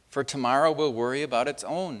 for tomorrow will worry about its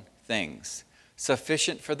own things.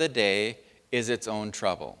 Sufficient for the day is its own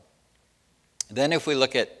trouble. Then if we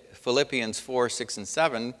look at Philippians 4, 6, and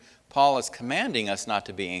 7, Paul is commanding us not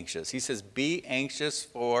to be anxious. He says, be anxious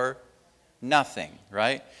for nothing,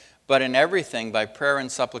 right? But in everything, by prayer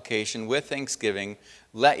and supplication, with thanksgiving,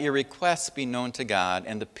 let your requests be known to God,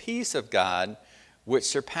 and the peace of God, which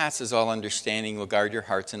surpasses all understanding, will guard your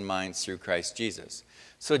hearts and minds through Christ Jesus.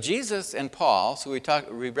 So Jesus and Paul, so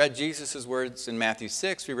we read Jesus' words in Matthew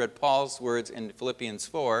 6, we read Paul's words in Philippians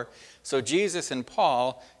 4. So Jesus and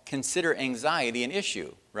Paul consider anxiety an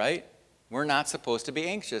issue, right? We're not supposed to be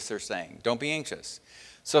anxious, they're saying. Don't be anxious.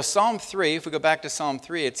 So Psalm 3, if we go back to Psalm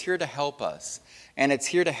 3, it's here to help us. And it's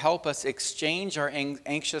here to help us exchange our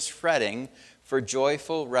anxious fretting for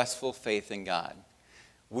joyful, restful faith in God.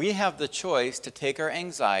 We have the choice to take our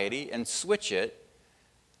anxiety and switch it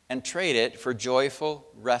and trade it for joyful,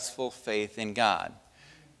 restful faith in God.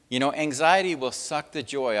 You know, anxiety will suck the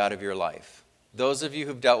joy out of your life. Those of you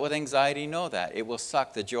who've dealt with anxiety know that. It will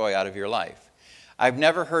suck the joy out of your life. I've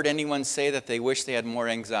never heard anyone say that they wish they had more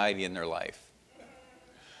anxiety in their life.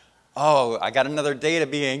 Oh, I got another day to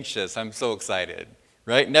be anxious. I'm so excited,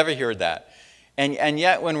 right? Never heard that. And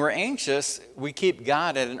yet when we're anxious, we keep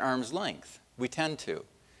God at an arm's length. We tend to.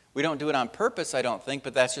 We don't do it on purpose, I don't think,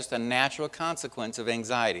 but that's just a natural consequence of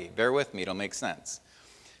anxiety. Bear with me, it'll make sense.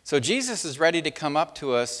 So Jesus is ready to come up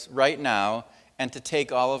to us right now and to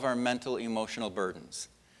take all of our mental, emotional burdens.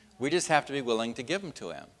 We just have to be willing to give them to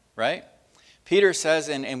him, right? Peter says,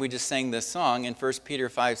 and we just sang this song in 1 Peter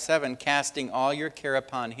 5:7, casting all your care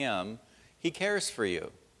upon him, he cares for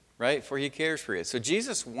you, right? For he cares for you. So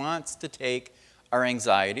Jesus wants to take our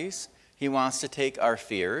anxieties. He wants to take our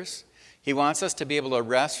fears. He wants us to be able to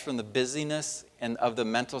rest from the busyness and of the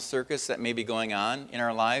mental circus that may be going on in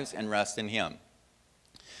our lives and rest in him.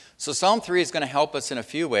 So Psalm 3 is going to help us in a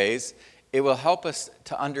few ways. It will help us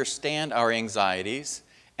to understand our anxieties,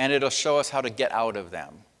 and it'll show us how to get out of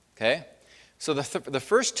them, okay? So the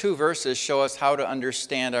first two verses show us how to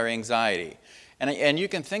understand our anxiety. And you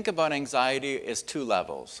can think about anxiety as two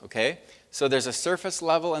levels, okay? So there's a surface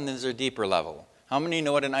level and there's a deeper level. How many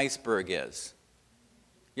know what an iceberg is?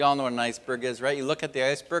 You all know what an iceberg is, right? You look at the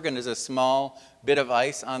iceberg and there's a small bit of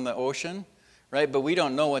ice on the ocean, right? But we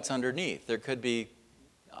don't know what's underneath. There could be,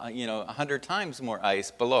 100 times more ice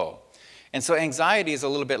below. And so anxiety is a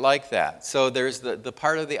little bit like that. So there's the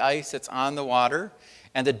part of the ice that's on the water,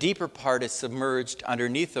 and the deeper part is submerged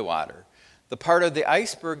underneath the water. The part of the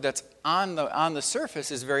iceberg that's on the surface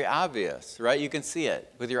is very obvious, right? You can see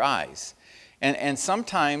it with your eyes. And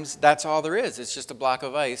sometimes that's all there is. It's just a block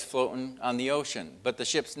of ice floating on the ocean. But the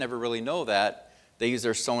ships never really know that. They use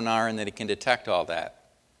their sonar and they can detect all that.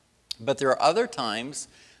 But there are other times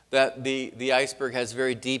that the iceberg has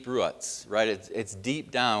very deep roots, right? It's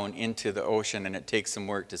deep down into the ocean, and it takes some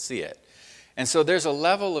work to see it. And so there's a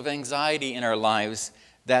level of anxiety in our lives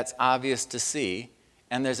that's obvious to see,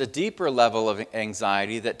 and there's a deeper level of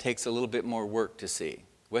anxiety that takes a little bit more work to see.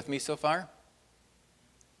 With me so far?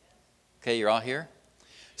 Okay, you're all here?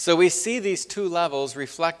 So we see these two levels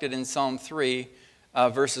reflected in Psalm 3,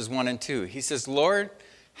 verses 1 and 2. He says, Lord,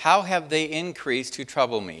 how have they increased who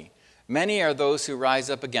trouble me? Many are those who rise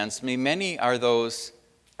up against me. Many are they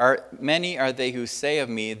who say of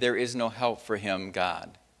me, there is no help for him,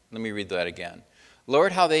 God. Let me read that again.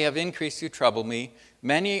 Lord, how they have increased who trouble me.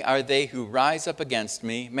 Many are they who rise up against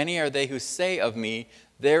me. Many are they who say of me,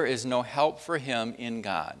 there is no help for him in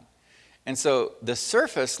God. And so the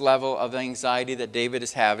surface level of anxiety that David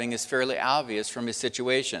is having is fairly obvious from his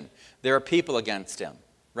situation. There are people against him,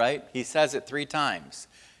 right? He says it 3 times.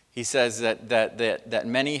 He says that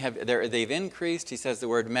many they've increased. He says the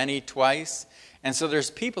word many twice. And so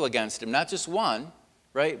there's people against him, not just one,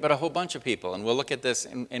 right, but a whole bunch of people. And we'll look at this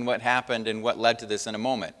in what happened and what led to this in a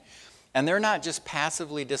moment. And they're not just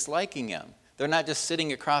passively disliking him. They're not just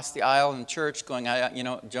sitting across the aisle in church going,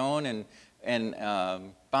 Joan and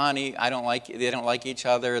Bonnie, they don't like each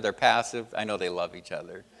other. They're passive. I know they love each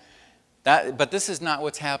other. But this is not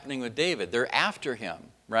what's happening with David. They're after him,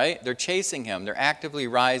 right? They're chasing him. They're actively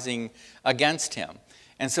rising against him.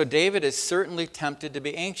 And so David is certainly tempted to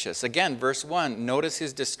be anxious. Again, verse 1, notice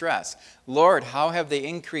his distress. Lord, how have they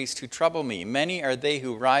increased who trouble me? Many are they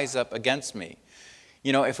who rise up against me.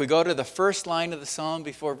 If we go to the first line of the psalm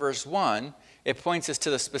before verse 1, it points us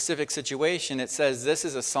to the specific situation. It says this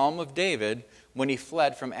is a psalm of David when he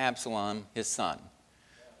fled from Absalom, his son.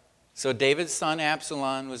 So David's son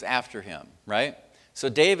Absalom was after him, right? So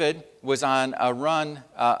David was on a run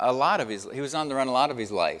a lot of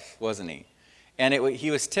his life, wasn't he? And he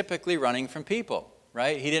was typically running from people,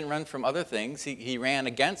 right? He didn't run from other things. He ran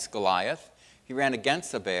against Goliath. He ran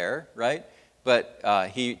against a bear, right? But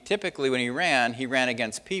he typically, when he ran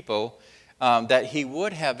against people that he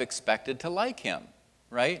would have expected to like him,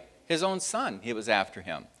 right? His own son, he was after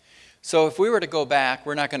him. So if we were to go back,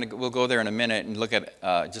 we'll go there in a minute and look at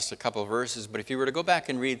just a couple of verses, but if you were to go back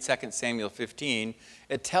and read 2 Samuel 15,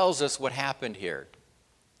 it tells us what happened here.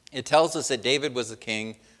 It tells us that David was the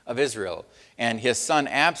king of Israel, and his son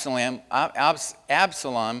Absalom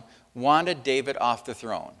wanted David off the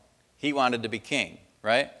throne. He wanted to be king,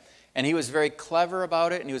 right? And he was very clever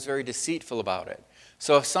about it, and he was very deceitful about it.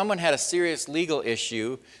 So if someone had a serious legal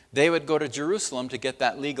issue, they would go to Jerusalem to get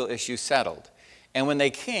that legal issue settled. And when they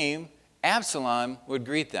came, Absalom would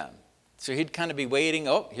greet them. So he'd kind of be waiting.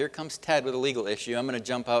 Oh, here comes Ted with a legal issue. I'm going to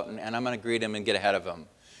jump out and I'm going to greet him and get ahead of him.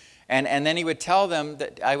 And then he would tell them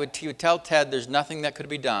he would tell Ted there's nothing that could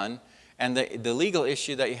be done. And the legal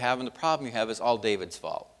issue that you have and the problem you have is all David's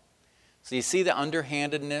fault. So you see the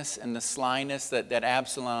underhandedness and the slyness that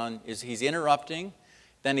Absalom is. He's interrupting.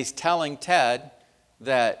 Then he's telling Ted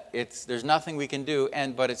that there's nothing we can do,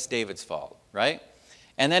 but it's David's fault, right?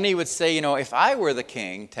 And then he would say, if I were the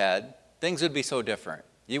king, Ted, things would be so different.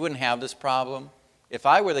 You wouldn't have this problem. If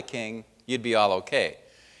I were the king, you'd be all okay.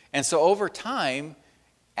 And so over time,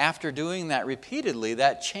 after doing that repeatedly,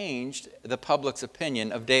 that changed the public's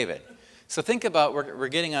opinion of David. So think about, we're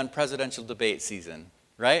getting on presidential debate season,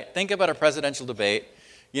 right? Think about a presidential debate.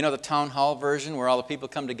 The town hall version where all the people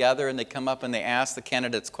come together and they come up and they ask the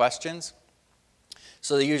candidates questions.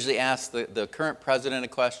 So they usually ask the current president a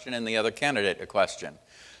question and the other candidate a question.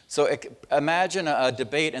 So imagine a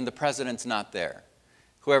debate and the president's not there,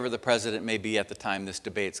 whoever the president may be at the time this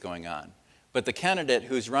debate's going on. But the candidate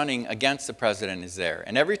who's running against the president is there.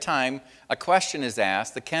 And every time a question is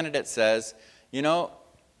asked, the candidate says,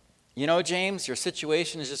 James, your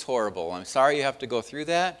situation is just horrible. I'm sorry you have to go through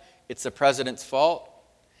that. It's the president's fault.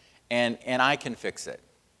 and I can fix it.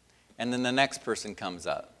 And then the next person comes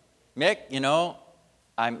up. Mick,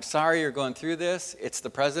 I'm sorry you're going through this. It's the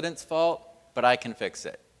president's fault, but I can fix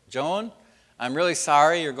it. Joan, I'm really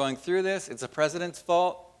sorry you're going through this. It's the president's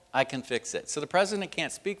fault. I can fix it. So the president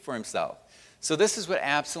can't speak for himself. So this is what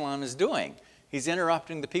Absalom is doing. He's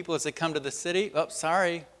interrupting the people as they come to the city. Oh,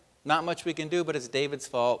 sorry, not much we can do, but it's David's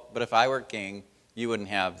fault. But if I were king, you wouldn't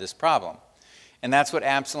have this problem. And that's what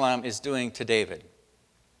Absalom is doing to David.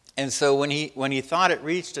 And so when he thought it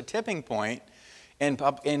reached a tipping point in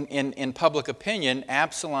public opinion,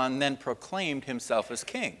 Absalom then proclaimed himself as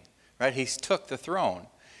king. Right? He took the throne,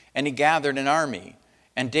 and he gathered an army.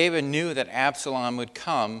 And David knew that Absalom would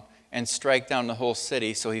come and strike down the whole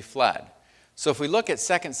city, so he fled. So if we look at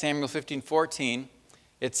 2 Samuel 15:14,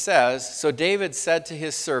 it says, "So David said to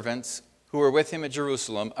his servants who were with him at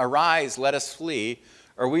Jerusalem, 'Arise, let us flee,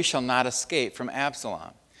 or we shall not escape from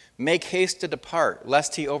Absalom. Make haste to depart,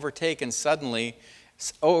 lest he overtake us suddenly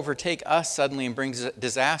and bring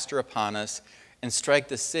disaster upon us and strike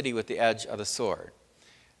the city with the edge of the sword.'"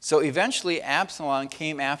 So eventually Absalom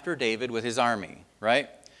came after David with his army, right?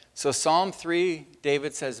 So Psalm 3,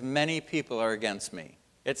 David says, "Many people are against me."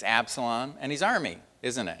 It's Absalom and his army,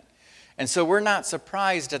 isn't it? And so we're not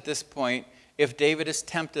surprised at this point if David is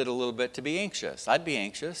tempted a little bit to be anxious. I'd be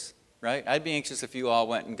anxious, right? I'd be anxious if you all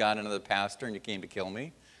went and got another pastor and you came to kill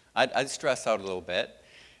me. I'd stress out a little bit.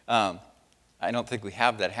 I don't think we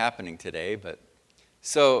have that happening today. But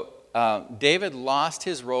so David lost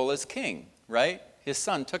his role as king, right? His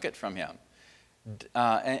son took it from him.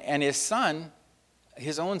 And his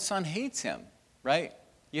own son hates him, right?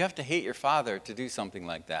 You have to hate your father to do something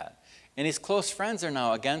like that. And his close friends are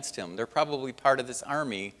now against him. They're probably part of this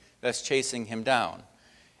army that's chasing him down.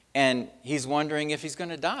 And he's wondering if he's going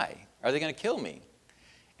to die. Are they going to kill me?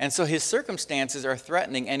 And so his circumstances are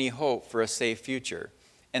threatening any hope for a safe future.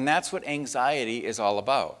 And that's what anxiety is all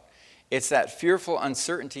about. It's that fearful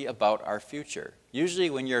uncertainty about our future. Usually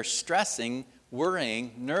when you're stressing,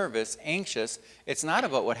 worrying, nervous, anxious, it's not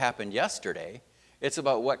about what happened yesterday. It's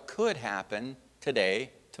about what could happen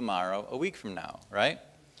today, tomorrow, a week from now, right?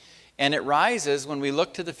 And it rises when we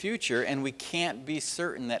look to the future and we can't be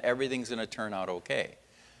certain that everything's going to turn out okay.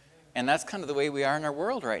 And that's kind of the way we are in our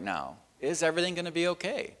world right now. Is everything going to be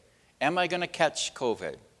okay? Am I going to catch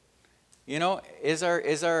COVID? Is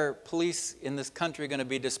our police in this country going to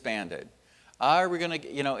be disbanded? Are we going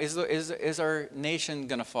to, is our nation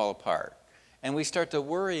going to fall apart? And we start to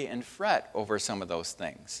worry and fret over some of those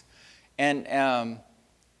things. And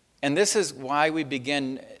this is why we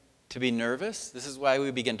begin to be nervous. This is why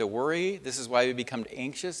we begin to worry. This is why we become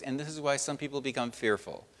anxious. And this is why some people become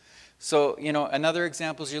fearful. So, another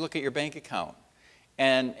example is you look at your bank account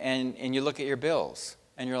and you look at your bills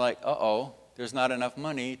and you're like, uh-oh, there's not enough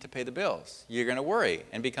money to pay the bills. You're going to worry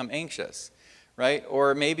and become anxious, right?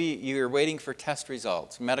 Or maybe you're waiting for test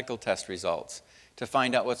results, medical test results, to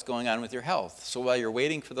find out what's going on with your health. So while you're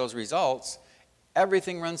waiting for those results,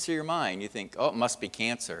 everything runs through your mind. You think, oh, it must be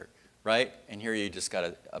cancer, right? And here you just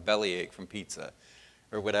got a bellyache from pizza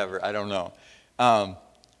or whatever, I don't know.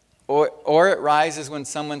 Or it rises when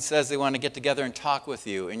someone says they want to get together and talk with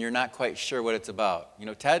you and you're not quite sure what it's about.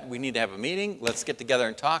 Ted, we need to have a meeting. Let's get together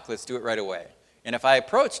and talk. Let's do it right away. And if I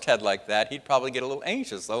approached Ted like that, he'd probably get a little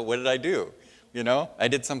anxious. Oh, what did I do? I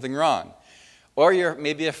did something wrong. Or you're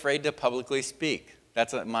maybe afraid to publicly speak.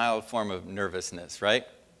 That's a mild form of nervousness, right?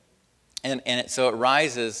 So it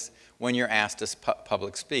rises when you're asked to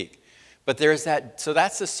public speak. But there's that, so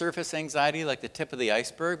that's the surface anxiety, like the tip of the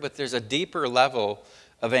iceberg, but there's a deeper level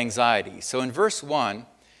of anxiety. So in verse 1,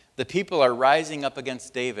 the people are rising up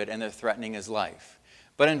against David and they're threatening his life.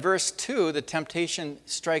 But in verse 2, the temptation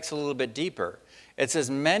strikes a little bit deeper. It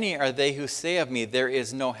says, "Many are they who say of me, there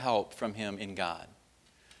is no help from him in God."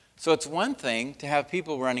 So it's one thing to have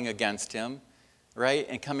people running against him, right,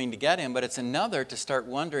 and coming to get him, but it's another to start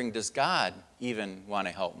wondering, does God even want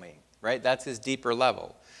to help me, right? That's his deeper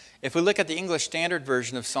level. If we look at the English Standard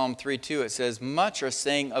Version of Psalm 3:2, it says, "Much are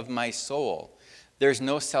saying of my soul, there's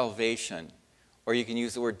no salvation," or you can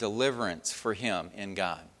use the word deliverance for him in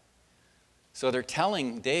God. So they're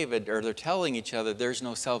telling David, or they're telling each other, there's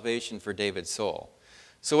no salvation for David's soul.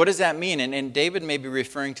 So what does that mean? And David may be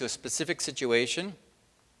referring to a specific situation.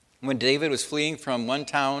 When David was fleeing from one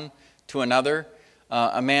town to another,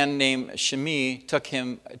 a man named Shimei took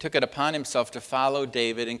it upon himself to follow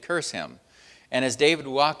David and curse him. And as David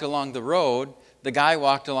walked along the road, the guy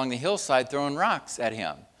walked along the hillside throwing rocks at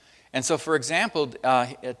him. And so, for example,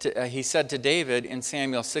 he said to David in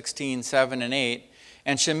Samuel 16:7 and 8,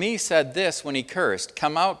 And Shimei said this when he cursed,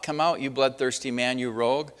 come out, you bloodthirsty man, you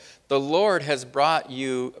rogue. The Lord has brought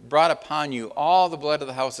upon you all the blood of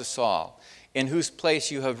the house of Saul, in whose place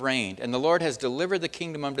you have reigned. And the Lord has delivered the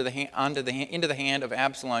kingdom into the hand of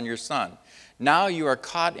Absalom your son. Now you are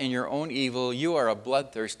caught in your own evil. You are a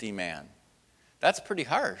bloodthirsty man. That's pretty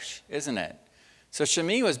harsh, isn't it? So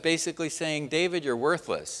Shimei was basically saying, David, you're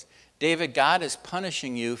worthless. David, God is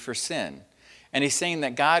punishing you for sin. And he's saying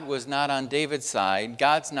that God was not on David's side.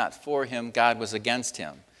 God's not for him. God was against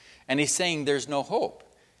him. And he's saying there's no hope.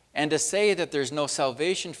 And to say that there's no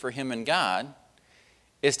salvation for him in God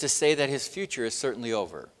is to say that his future is certainly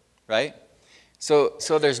over, right? So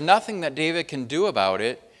there's nothing that David can do about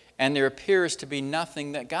it, and there appears to be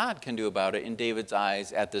nothing that God can do about it in David's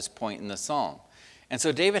eyes at this point in the psalm. And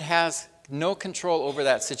so David has no control over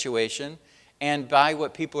that situation, and by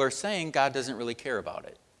what people are saying, God doesn't really care about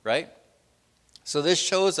it, right? So this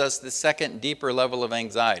shows us the second deeper level of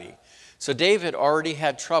anxiety. So David already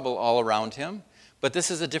had trouble all around him, but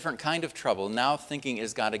this is a different kind of trouble. Now thinking,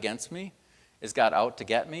 is God against me? Is God out to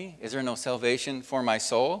get me? Is there no salvation for my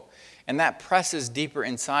soul? And that presses deeper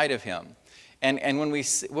inside of him. And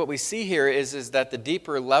what we see here is that the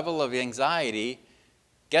deeper level of anxiety,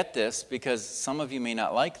 get this, because some of you may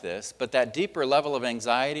not like this, but that deeper level of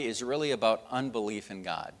anxiety is really about unbelief in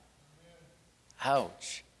God.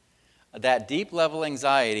 Ouch. That deep level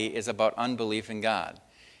anxiety is about unbelief in God.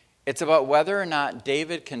 It's about whether or not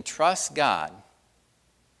David can trust God,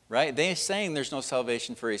 right? They're saying there's no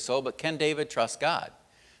salvation for his soul, but can David trust God?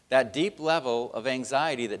 That deep level of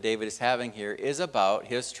anxiety that David is having here is about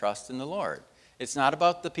his trust in the Lord. It's not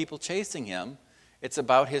about the people chasing him. It's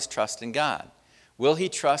about his trust in God. Will he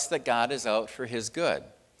trust that God is out for his good?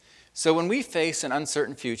 So when we face an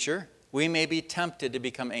uncertain future, we may be tempted to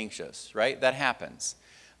become anxious, right? That happens.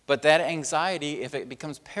 But that anxiety, if it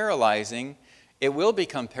becomes paralyzing, it will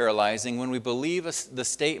become paralyzing when we believe the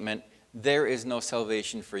statement, there is no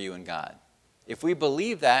salvation for you in God. If we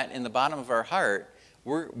believe that in the bottom of our heart,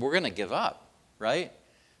 we're going to give up, right?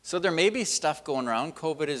 So there may be stuff going around.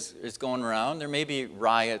 COVID is going around. There may be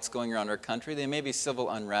riots going around our country. There may be civil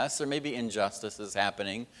unrest. There may be injustices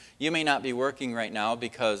happening. You may not be working right now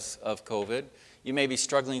because of COVID. You may be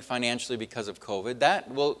struggling financially because of COVID.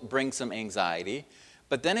 That will bring some anxiety.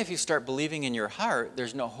 But then if you start believing in your heart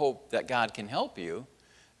there's no hope that God can help you,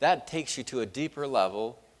 that takes you to a deeper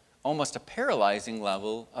level, almost a paralyzing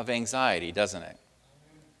level of anxiety, doesn't it?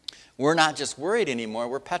 We're not just worried anymore,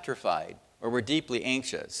 we're petrified, or we're deeply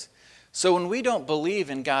anxious. So when we don't believe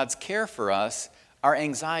in God's care for us, our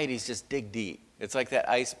anxieties just dig deep. It's like that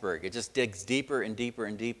iceberg. It just digs deeper and deeper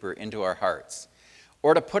and deeper into our hearts.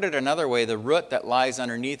 Or to put it another way, the root that lies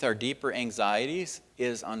underneath our deeper anxieties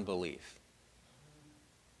is unbelief.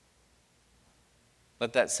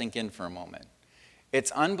 Let that sink in for a moment. It's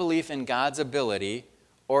unbelief in God's ability,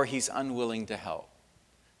 or he's unwilling to help.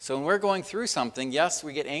 So when we're going through something, yes,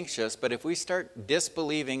 we get anxious, but if we start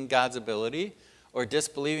disbelieving God's ability or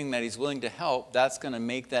disbelieving that he's willing to help, that's going to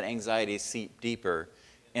make that anxiety seep deeper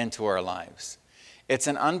into our lives. It's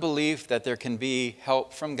an unbelief that there can be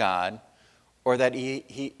help from God, or that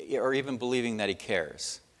or even believing that he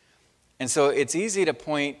cares. And so it's easy at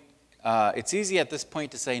this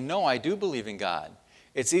point to say, no, I do believe in God.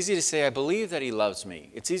 It's easy to say, I believe that he loves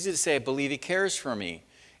me. It's easy to say, I believe he cares for me.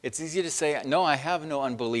 It's easy to say, no, I have no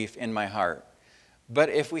unbelief in my heart. But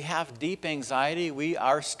if we have deep anxiety, we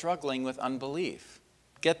are struggling with unbelief.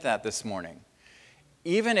 Get that this morning.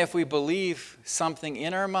 Even if we believe something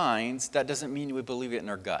in our minds, that doesn't mean we believe it in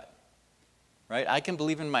our gut. Right? I can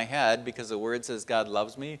believe in my head because the word says God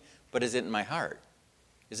loves me, but is it in my heart?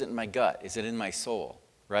 Is it in my gut? Is it in my soul?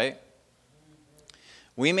 Right?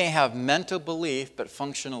 We may have mental belief, but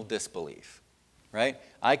functional disbelief, right?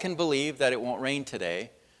 I can believe that it won't rain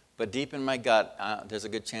today, but deep in my gut, there's a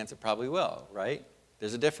good chance it probably will, right?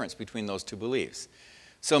 There's a difference between those two beliefs.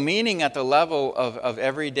 So meaning at the level of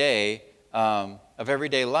everyday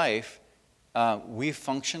life, we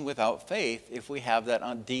function without faith if we have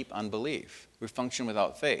that deep unbelief. We function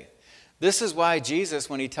without faith. This is why Jesus,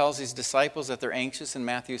 when he tells his disciples that they're anxious in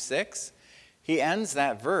Matthew 6, he ends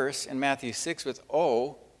that verse in Matthew 6 with,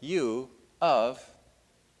 "O you of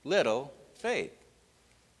little faith."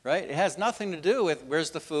 Right? It has nothing to do with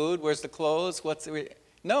where's the food, where's the clothes,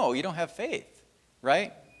 no, you don't have faith.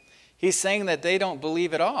 Right? He's saying that they don't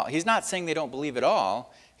believe at all. He's not saying they don't believe at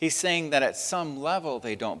all. He's saying that at some level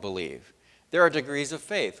they don't believe. There are degrees of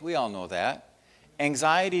faith. We all know that.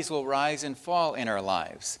 Anxieties will rise and fall in our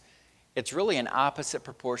lives. It's really an opposite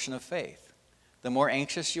proportion of faith. The more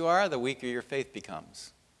anxious you are, the weaker your faith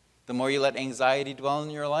becomes. The more you let anxiety dwell in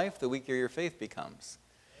your life, the weaker your faith becomes.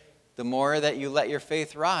 the more that you let your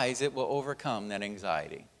faith rise, it will overcome that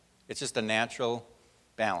anxiety. It's just a natural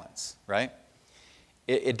balance, right?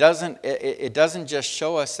 It doesn't just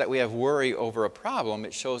show us that we have worry over a problem.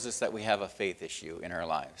 It shows us that we have a faith issue in our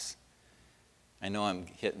lives. I know I'm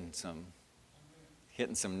hitting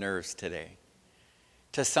some nerves today.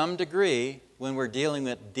 To some degree, when we're dealing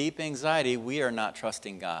with deep anxiety, we are not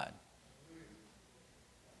trusting God.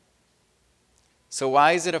 So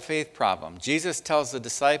why is it a faith problem? Jesus tells the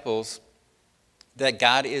disciples that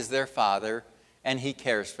God is their Father and He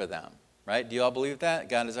cares for them. Right? Do you all believe that?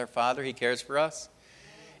 God is our Father, He cares for us.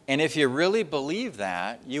 And if you really believe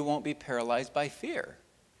that, you won't be paralyzed by fear.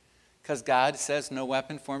 Because God says no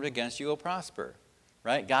weapon formed against you will prosper.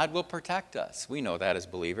 Right? God will protect us. We know that as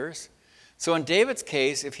believers. So in David's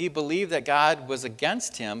case, if he believed that God was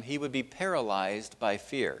against him, he would be paralyzed by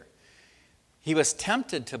fear. He was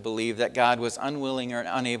tempted to believe that God was unwilling or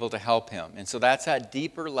unable to help him. And so that's that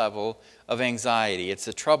deeper level of anxiety. It's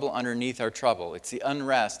the trouble underneath our trouble. It's the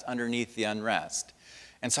unrest underneath the unrest.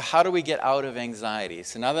 And so how do we get out of anxiety?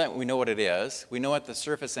 So now that we know what it is, we know what the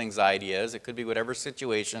surface anxiety is. It could be whatever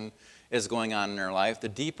situation is going on in our life. The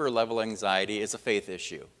deeper level anxiety is a faith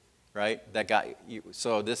issue, right?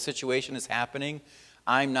 So this situation is happening.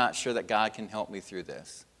 I'm not sure that God can help me through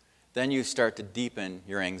this. Then you start to deepen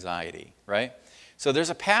your anxiety, right? So there's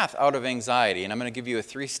a path out of anxiety, and I'm going to give you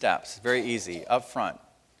 3 steps, very easy, up front.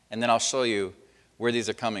 And then I'll show you where these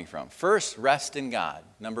are coming from. First, rest in God,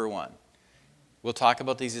 number 1. We'll talk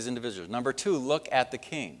about these as individuals. Number 2, look at the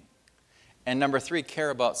King. And number 3, care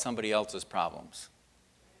about somebody else's problems.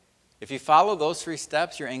 If you follow those 3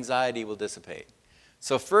 steps, your anxiety will dissipate.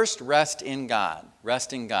 So first, rest in God.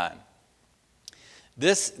 Rest in God.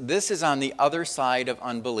 This is on the other side of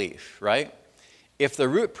unbelief, right? If the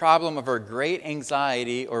root problem of our great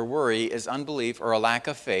anxiety or worry is unbelief or a lack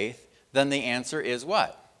of faith, then the answer is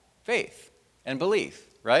what? Faith and belief,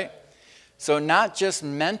 right? So not just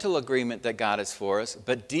mental agreement that God is for us,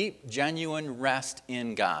 but deep, genuine rest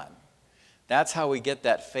in God. That's how we get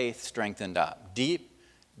that faith strengthened up. Deep,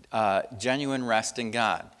 genuine rest in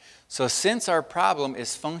God. So since our problem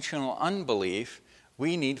is functional unbelief,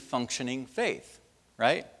 we need functioning faith,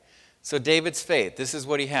 right? So David's faith, this is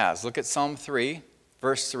what he has. Look at Psalm 3,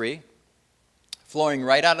 verse 3. Flowing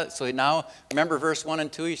right out of it. So now, remember verse 1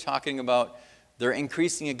 and 2, he's talking about they're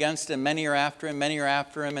increasing against him, many are after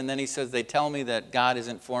him, and then he says, they tell me that God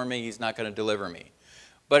isn't for me, He's not going to deliver me.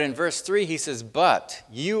 But in verse 3, he says, but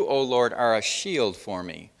you, O Lord, are a shield for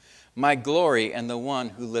me, my glory and the one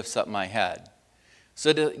who lifts up my head.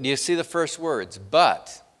 So do you see the first words?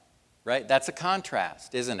 But, right? That's a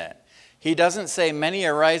contrast, isn't it? He doesn't say, many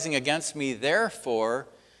are rising against me, therefore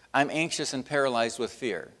I'm anxious and paralyzed with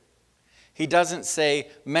fear. He doesn't say,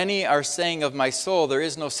 many are saying of my soul, there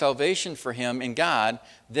is no salvation for him in God,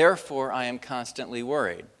 therefore I am constantly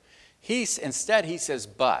worried. Instead, he says,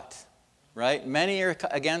 but, right? Many are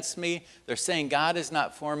against me, they're saying God is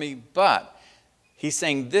not for me, but he's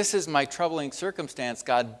saying, this is my troubling circumstance,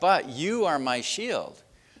 God, but you are my shield.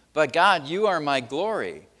 But God, you are my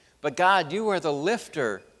glory. But God, you are the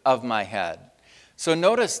lifter of my head. So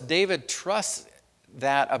notice David trusts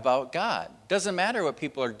that about God. Doesn't matter what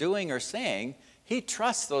people are doing or saying, he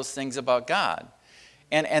trusts those things about God.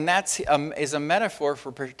 And that is a metaphor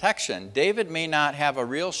for protection. David may not have a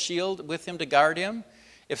real shield with him to guard him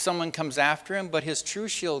if someone comes after him, but his true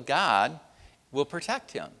shield, God, will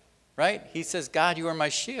protect him, right? He says, God, you are my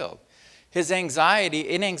shield. In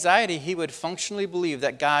anxiety, he would functionally believe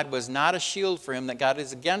that God was not a shield for him, that God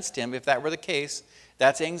is against him. If that were the case,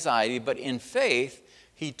 that's anxiety. But in faith,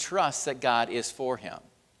 he trusts that God is for him.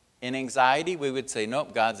 In anxiety, we would say,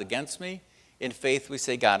 nope, God's against me. In faith, we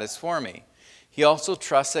say, God is for me. He also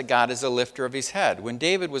trusts that God is a lifter of his head. When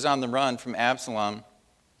David was on the run from Absalom,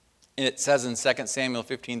 it says in 2 Samuel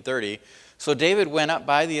 15:30, so David went up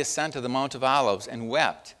by the ascent of the Mount of Olives and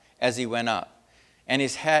wept as he went up, and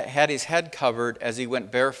had his head covered as he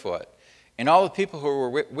went barefoot. And all the people who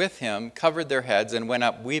were with him covered their heads and went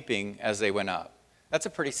up weeping as they went up. That's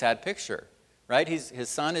a pretty sad picture, right? His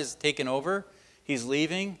son is taken over. He's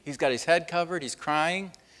leaving. He's got his head covered. He's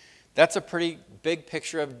crying. That's a pretty big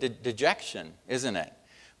picture of dejection, isn't it?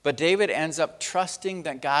 But David ends up trusting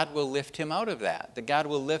that God will lift him out of that God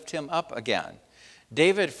will lift him up again.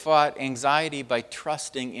 David fought anxiety by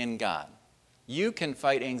trusting in God. You can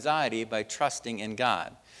fight anxiety by trusting in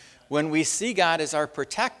God. When we see God as our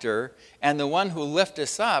protector and the one who lifts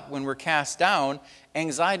us up when we're cast down,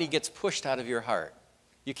 anxiety gets pushed out of your heart.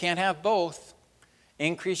 You can't have both.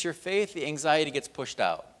 Increase your faith, the anxiety gets pushed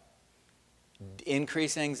out.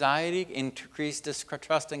 Increase anxiety, increase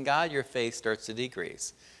distrust in God, your faith starts to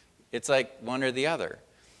decrease. It's like one or the other.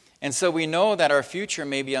 And so we know that our future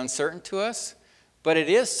may be uncertain to us, but it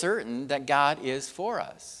is certain that God is for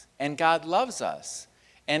us and God loves us.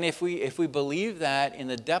 And if we believe that in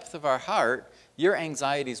the depth of our heart, your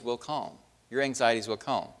anxieties will calm. Your anxieties will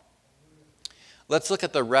calm. Let's look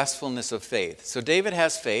at the restfulness of faith. So David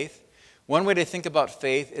has faith. One way to think about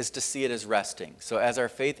faith is to see it as resting. So as our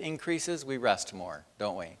faith increases, we rest more,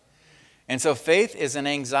 don't we? And so faith is an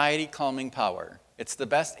anxiety calming power. It's the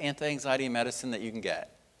best anti-anxiety medicine that you can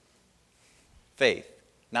get. Faith.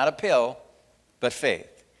 Not a pill, but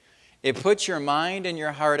faith. It puts your mind and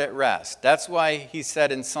your heart at rest. That's why he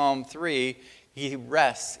said in Psalm 3, he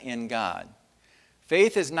rests in God.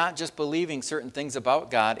 Faith is not just believing certain things about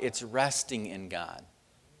God, it's resting in God.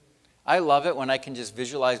 I love it when I can just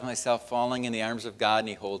visualize myself falling in the arms of God and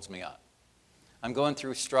he holds me up. I'm going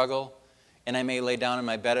through struggle and I may lay down in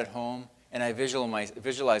my bed at home and I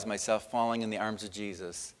visualize myself falling in the arms of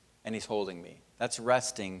Jesus and he's holding me. That's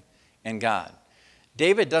resting in God.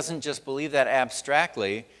 David doesn't just believe that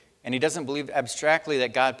abstractly, and he doesn't believe abstractly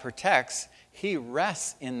that God protects. He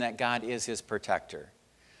rests in that God is his protector.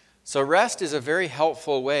 So rest is a very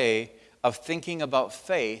helpful way of thinking about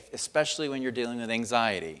faith, especially when you're dealing with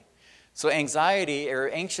anxiety. So anxiety or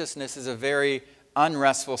anxiousness is a very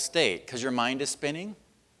unrestful state because your mind is spinning,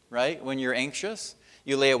 right? When you're anxious,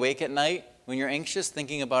 you lay awake at night. When you're anxious,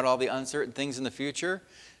 thinking about all the uncertain things in the future,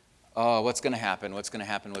 oh, what's going to happen? What's going to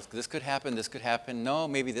happen? This could happen. This could happen. No,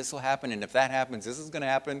 maybe this will happen. And if that happens, this is going to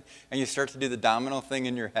happen. And you start to do the domino thing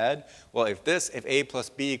in your head. Well, if A plus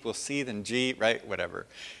B equals C, then G, right? Whatever.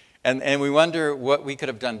 And we wonder what we could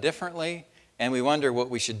have done differently. And we wonder what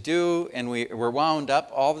we should do. And we're wound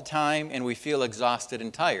up all the time. And we feel exhausted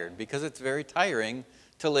and tired because it's very tiring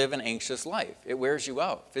to live an anxious life. It wears you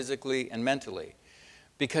out physically and mentally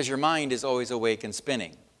because your mind is always awake and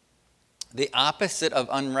spinning. The opposite of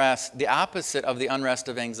unrest, the opposite of the unrest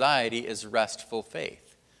of anxiety is restful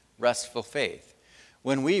faith. Restful faith.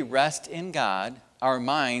 When we rest in God, our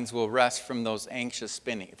minds will rest from its anxious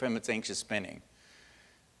spinning.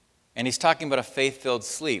 And he's talking about a faith-filled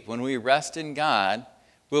sleep. When we rest in God,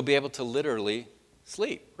 we'll be able to literally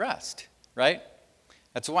sleep, rest, right?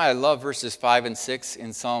 That's why I love verses 5 and 6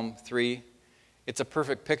 in Psalm 3. It's a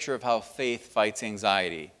perfect picture of how faith fights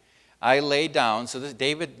anxiety. I lay down, so this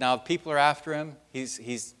David, now people are after him.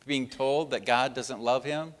 He's being told that God doesn't love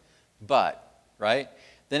him, but, right?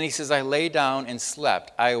 Then he says, I lay down and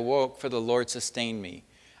slept. I awoke, for the Lord sustained me.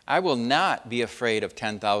 I will not be afraid of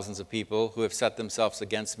 10,000s of people who have set themselves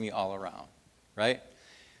against me all around, right?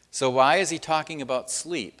 So why is he talking about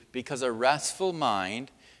sleep? Because a restful mind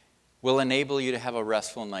will enable you to have a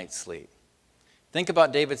restful night's sleep. Think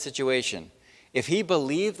about David's situation. If he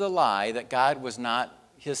believed the lie that God was not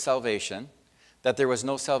his salvation, that there was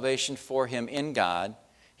no salvation for him in God,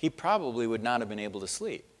 he probably would not have been able to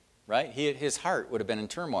sleep, right? His heart would have been in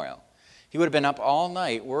turmoil. He would have been up all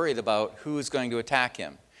night worried about who's going to attack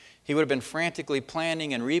him. He would have been frantically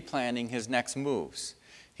planning and replanning his next moves.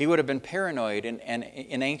 He would have been paranoid and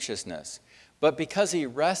in anxiousness. But because he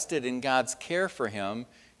rested in God's care for him,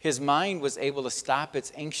 his mind was able to stop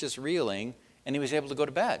its anxious reeling and he was able to go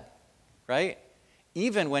to bed, right?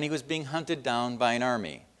 Even when he was being hunted down by an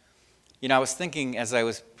army. You know, I was thinking as I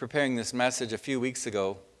was preparing this message a few weeks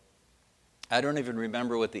ago, I don't even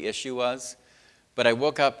remember what the issue was, but I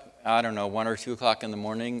woke up, 1 or 2 o'clock in the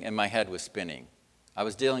morning, and my head was spinning. I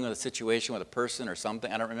was dealing with a situation with a person or something.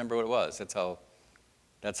 I don't remember what it was.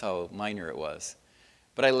 That's how minor it was.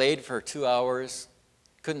 But I laid for 2 hours,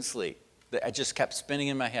 couldn't sleep. I just kept spinning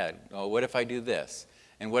in my head. Oh, what if I do this?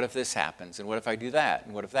 And what if this happens? And what if I do that?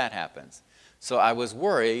 And what if that happens? So I was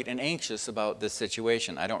worried and anxious about this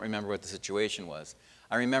situation. I don't remember what the situation was.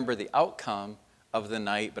 I remember the outcome of the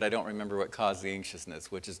night, but I don't remember what caused the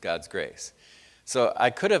anxiousness, which is God's grace. So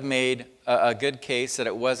I could have made a good case that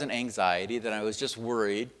it wasn't anxiety, that I was just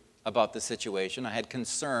worried about the situation. I had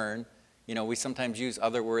concern. You know, we sometimes use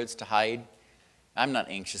other words to hide. I'm not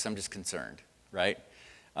anxious, I'm just concerned, right?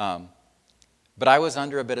 But I was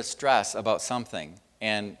under a bit of stress about something.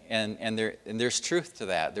 And there's truth to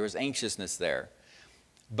that. There was anxiousness there.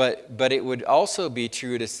 But it would also be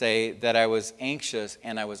true to say that I was anxious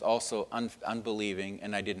and I was also unbelieving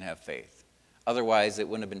and I didn't have faith. Otherwise, it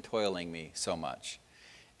wouldn't have been toiling me so much.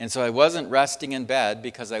 And so I wasn't resting in bed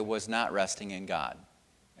because I was not resting in God.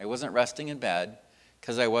 I wasn't resting in bed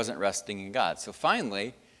because I wasn't resting in God. So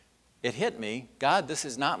finally, it hit me, God, this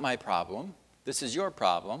is not my problem. This is your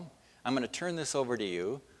problem. I'm going to turn this over to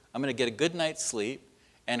you. I'm going to get a good night's sleep.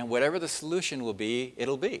 And whatever the solution will be,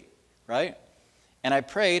 it'll be, right? And I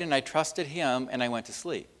prayed and I trusted him and I went to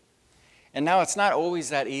sleep. And now it's not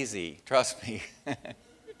always that easy, trust me.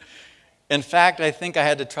 In fact, I think I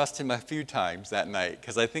had to trust him a few times that night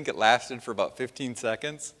because I think it lasted for about 15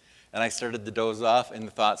 seconds. And I started to doze off and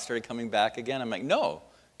the thoughts started coming back again. I'm like, no,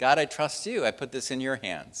 God, I trust you. I put this in your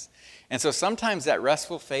hands. And so sometimes that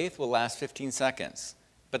restful faith will last 15 seconds.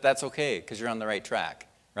 But that's okay because you're on the right track,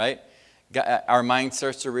 right? Our mind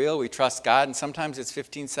starts to reel. We trust God. And sometimes it's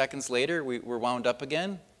 15 seconds later we're wound up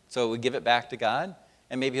again. So we give it back to God.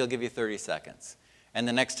 And maybe he'll give you 30 seconds. And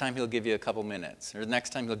the next time he'll give you a couple minutes. Or the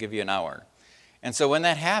next time he'll give you an hour. And so when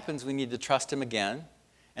that happens, we need to trust him again.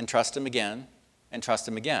 And trust him again. And trust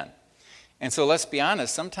him again. And so let's be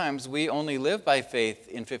honest, sometimes we only live by faith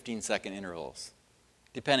in 15-second intervals,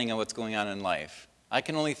 depending on what's going on in life. I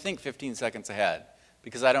can only think 15 seconds ahead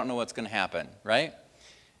because I don't know what's going to happen, right?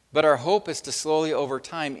 But our hope is to slowly over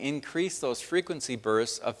time increase those frequency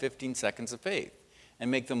bursts of 15 seconds of faith and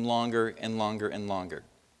make them longer and longer and longer.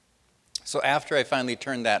 So after I finally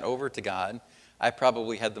turned that over to God, I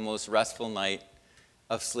probably had the most restful night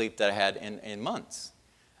of sleep that I had in months.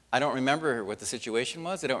 I don't remember what the situation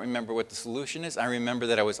was. I don't remember what the solution is. I remember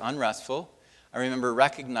that I was unrestful. I remember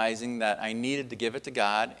recognizing that I needed to give it to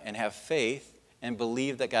God and have faith and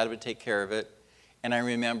believe that God would take care of it. And I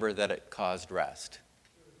remember that it caused rest.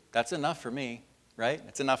 That's enough for me, right?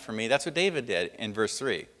 It's enough for me. That's what David did in verse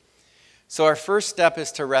 3. So our first step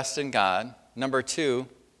is to rest in God. Number 2,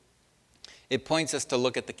 it points us to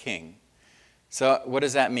look at the King. So what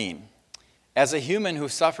does that mean? As a human who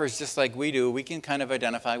suffers just like we do, we can kind of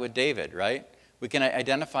identify with David, right? We can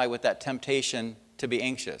identify with that temptation to be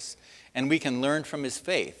anxious. And we can learn from his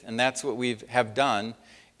faith. And that's what we have done,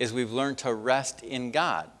 is we've learned to rest in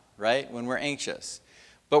God, right, when we're anxious.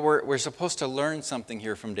 But we're supposed to learn something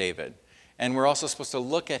here from David. And we're also supposed to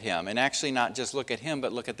look at him, and actually not just look at him,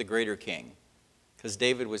 but look at the greater king. Because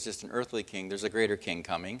David was just an earthly king. There's a greater king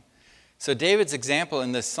coming. So David's example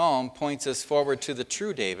in this psalm points us forward to the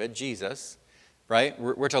true David, Jesus, right?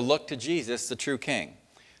 We're to look to Jesus, the true king.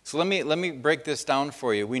 So let me break this down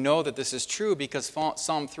for you. We know that this is true because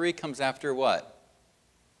Psalm 3 comes after what?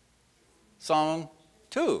 Psalm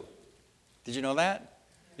 2. Did you know that?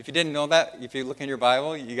 If you didn't know that, if you look in your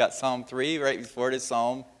Bible, you got Psalm 3 right before it is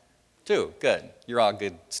Psalm 2. Good. You're all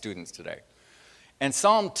good students today. And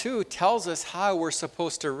Psalm 2 tells us how we're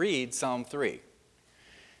supposed to read Psalm 3.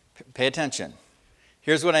 Pay attention.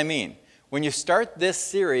 Here's what I mean. When you start this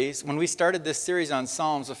series, when we started this series on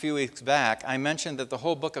Psalms a few weeks back, I mentioned that the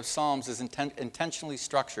whole book of Psalms is intentionally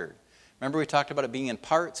structured. Remember we talked about it being in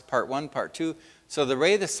parts, part 1, part 2. So the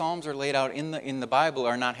way the Psalms are laid out in the Bible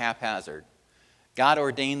are not haphazard. God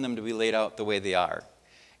ordained them to be laid out the way they are.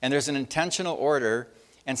 And there's an intentional order,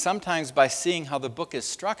 and sometimes by seeing how the book is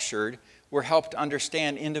structured, we're helped to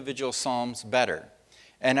understand individual Psalms better.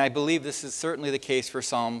 And I believe this is certainly the case for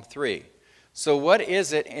Psalm 3. So what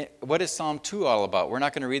is Psalm 2 all about? We're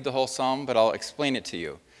not going to read the whole psalm, but I'll explain it to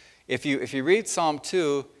you. If you read Psalm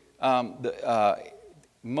 2,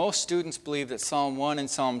 most students believe that Psalm 1 and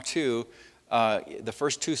Psalm 2, the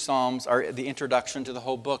first two psalms, are the introduction to the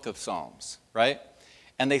whole book of Psalms, right?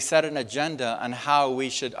 And they set an agenda on how we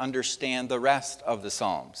should understand the rest of the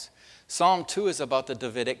Psalms. Psalm 2 is about the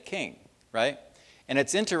Davidic king, right? And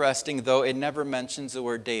it's interesting, though, it never mentions the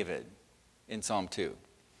word David in Psalm 2.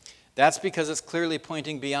 That's because it's clearly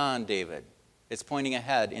pointing beyond David. It's pointing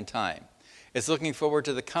ahead in time. It's looking forward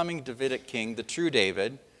to the coming Davidic king, the true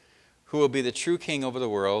David, who will be the true king over the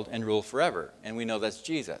world and rule forever. And we know that's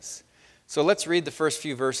Jesus. So let's read the first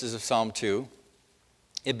few verses of Psalm 2.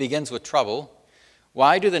 It begins with trouble.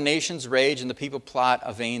 Why do the nations rage and the people plot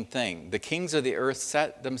a vain thing? The kings of the earth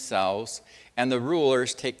set themselves, and the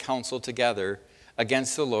rulers take counsel together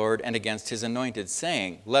against the Lord and against his anointed,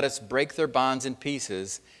 saying, let us break their bonds in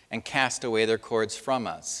pieces and cast away their cords from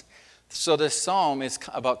us. So this psalm is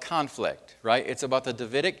about conflict, right? It's about the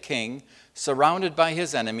Davidic king surrounded by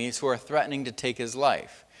his enemies who are threatening to take his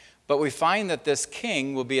life. But we find that this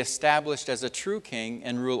king will be established as a true king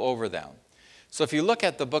and rule over them. So if you look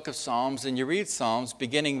at the book of Psalms and you read Psalms,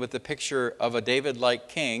 beginning with the picture of a David-like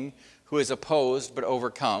king who is opposed but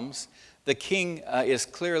overcomes, the king is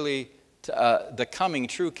clearly the coming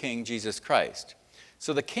true king, Jesus Christ.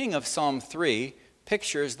 So the king of Psalm 3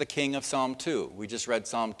 pictures the king of Psalm 2. We just read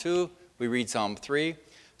Psalm 2, we read Psalm 3.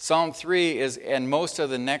 Psalm 3 is, and most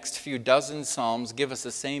of the next few dozen psalms give us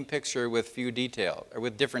the same picture with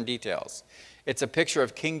different details. It's a picture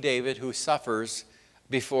of King David who suffers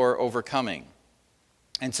before overcoming.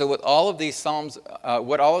 And so what all of these psalms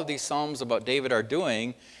about David are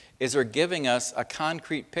doing is they're giving us a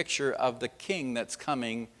concrete picture of the king that's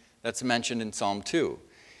coming, that's mentioned in Psalm 2.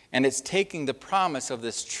 And it's taking the promise of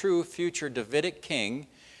this true future Davidic king,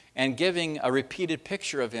 and giving a repeated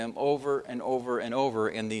picture of him over and over and over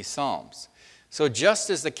in these Psalms. So just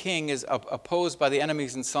as the king is opposed by the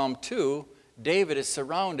enemies in Psalm 2, David is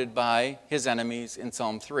surrounded by his enemies in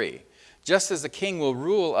Psalm 3. Just as the king will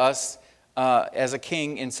rule us as a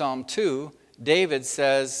king in Psalm 2, David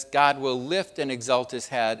says God will lift and exalt his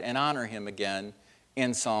head and honor him again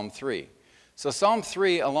in Psalm 3. So Psalm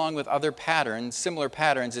 3, along with other patterns, similar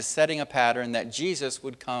patterns, is setting a pattern that Jesus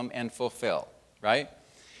would come and fulfill, right?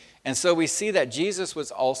 And so we see that Jesus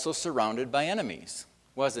was also surrounded by enemies,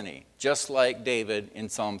 wasn't he? Just like David in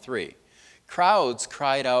Psalm 3. Crowds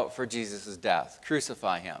cried out for Jesus' death.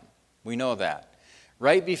 Crucify him. We know that.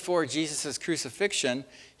 Right before Jesus' crucifixion,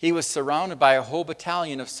 he was surrounded by a whole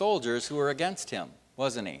battalion of soldiers who were against him,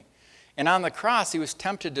 wasn't he? And on the cross, he was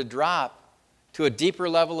tempted to drop to a deeper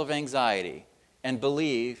level of anxiety and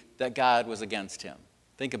believe that God was against him.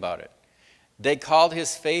 Think about it. They called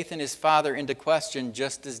his faith in his Father into question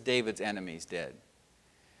just as David's enemies did.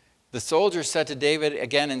 The soldiers said to David,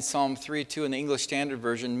 again in Psalm 3:2 in the English Standard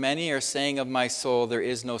Version, "Many are saying of my soul, there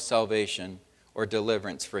is no salvation or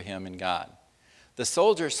deliverance for him in God." The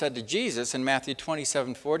soldiers said to Jesus in Matthew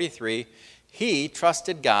 27:43, "He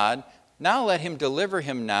trusted God. Now let him deliver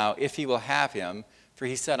him now if he will have him, for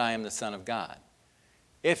he said, I am the Son of God."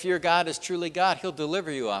 If your God is truly God, he'll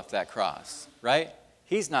deliver you off that cross, right?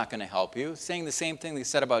 He's not going to help you. Saying the same thing they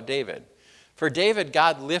said about David. For David,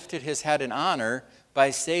 God lifted his head in honor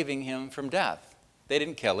by saving him from death. They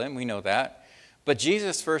didn't kill him, we know that. But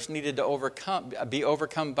Jesus first needed to be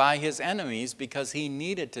overcome by his enemies because he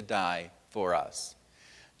needed to die for us.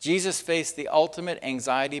 Jesus faced the ultimate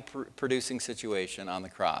anxiety-producing situation on the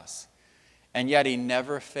cross. And yet he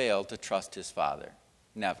never failed to trust his Father.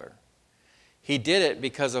 Never. He did it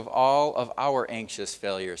because of all of our anxious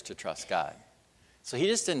failures to trust God. So he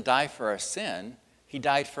just didn't die for our sin. He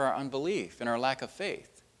died for our unbelief and our lack of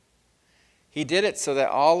faith. He did it so that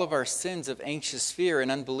all of our sins of anxious fear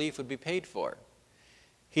and unbelief would be paid for.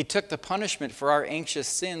 He took the punishment for our anxious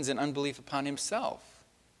sins and unbelief upon himself.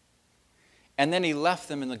 And then he left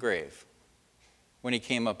them in the grave when he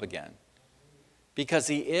came up again. Because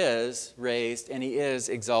he is raised and he is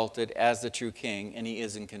exalted as the true king and he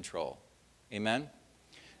is in control. Amen?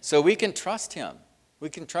 So we can trust him. We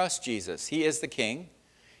can trust Jesus. He is the king.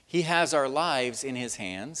 He has our lives in his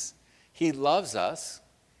hands. He loves us.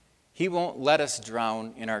 He won't let us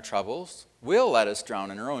drown in our troubles. Will let us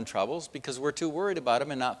drown in our own troubles because we're too worried about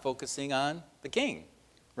him and not focusing on the king,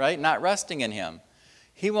 right? Not resting in him.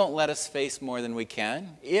 He won't let us face more than we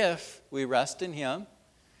can if we rest in him,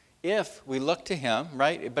 if we look to him,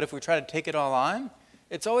 right? But if we try to take it all on,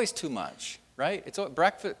 it's always too much, right?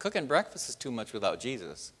 Cooking breakfast is too much without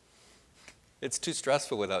Jesus. It's too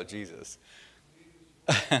stressful without Jesus.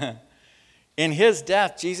 In his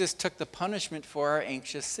death, Jesus took the punishment for our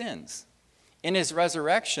anxious sins. In his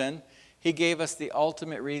resurrection, he gave us the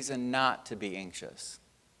ultimate reason not to be anxious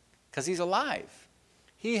because he's alive.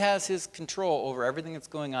 He has his control over everything that's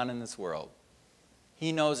going on in this world.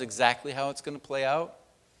 He knows exactly how it's going to play out.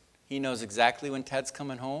 He knows exactly when Ted's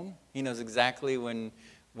coming home. He knows exactly when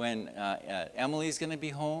Emily's going to be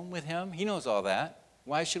home with him. He knows all that.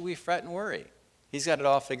 Why should we fret and worry? He's got it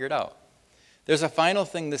all figured out. There's a final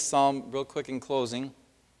thing this psalm, real quick in closing,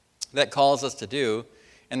 that calls us to do,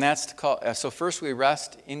 and that's to call. So first we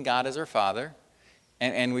rest in God as our Father,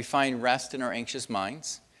 and we find rest in our anxious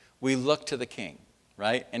minds. We look to the King,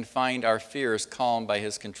 right, and find our fears calmed by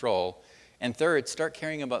his control. And third, start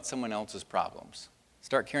caring about someone else's problems.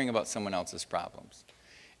 Start caring about someone else's problems.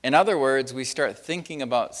 In other words, we start thinking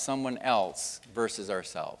about someone else versus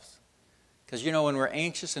ourselves. Because, you know, when we're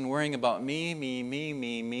anxious and worrying about me,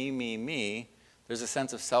 there's a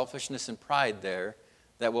sense of selfishness and pride there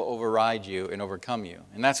that will override you and overcome you.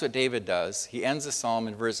 And that's what David does. He ends the psalm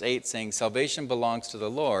in verse 8 saying, "Salvation belongs to the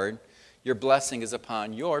Lord. Your blessing is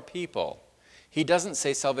upon your people." He doesn't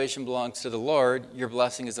say salvation belongs to the Lord. Your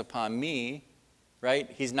blessing is upon me, right?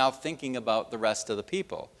 He's now thinking about the rest of the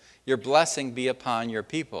people. Your blessing be upon your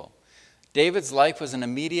people. David's life was in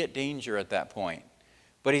immediate danger at that point.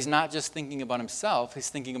 But he's not just thinking about himself, he's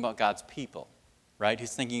thinking about God's people, right?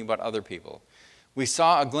 He's thinking about other people. We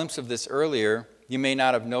saw a glimpse of this earlier. You may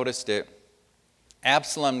not have noticed it.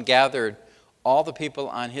 Absalom gathered all the people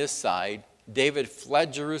on his side. David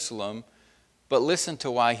fled Jerusalem, but listen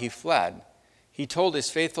to why he fled. He told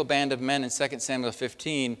his faithful band of men in 2 Samuel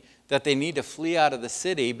 15 that they need to flee out of the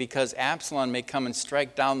city because Absalom may come and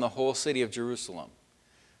strike down the whole city of Jerusalem.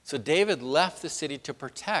 So David left the city to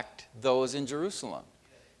protect those in Jerusalem.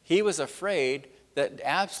 He was afraid that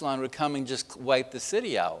Absalom would come and just wipe the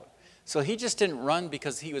city out. So he just didn't run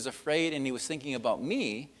because he was afraid and he was thinking about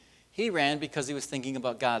me. He ran because he was thinking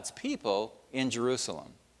about God's people in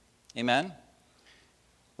Jerusalem. Amen?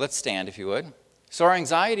 Let's stand, if you would. So our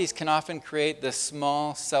anxieties can often create this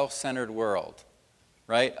small, self-centered world,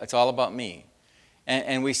 right? It's all about me.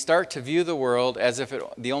 And we start to view the world as if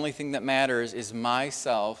the only thing that matters is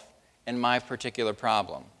myself and my particular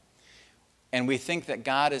problem. And we think that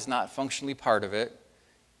God is not functionally part of it,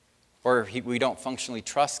 or we don't functionally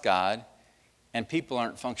trust God, and people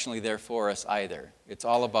aren't functionally there for us either. It's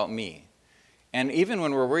all about me. And even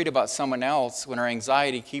when we're worried about someone else, when our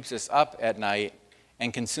anxiety keeps us up at night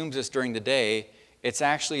and consumes us during the day, it's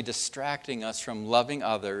actually distracting us from loving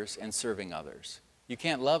others and serving others. You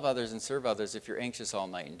can't love others and serve others if you're anxious all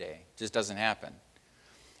night and day. It just doesn't happen.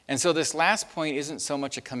 And so this last point isn't so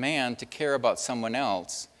much a command to care about someone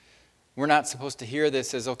else. We're not supposed to hear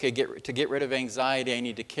this as, okay, to get rid of anxiety, I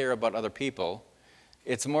need to care about other people.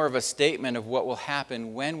 It's more of a statement of what will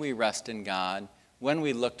happen when we rest in God, when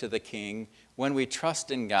we look to the King, when we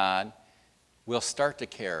trust in God, we'll start to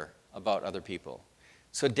care about other people.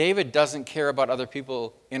 So David doesn't care about other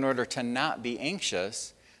people in order to not be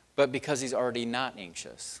anxious, but because he's already not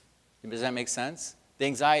anxious. Does that make sense? The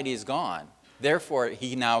anxiety is gone. Therefore,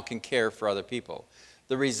 he now can care for other people.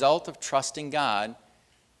 The result of trusting God,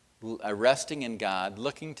 resting in God,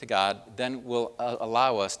 looking to God, then will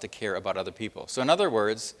allow us to care about other people. So in other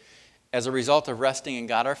words, as a result of resting in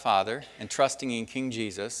God our Father and trusting in King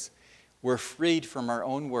Jesus, we're freed from our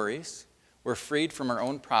own worries, we're freed from our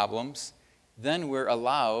own problems, then we're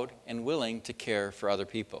allowed and willing to care for other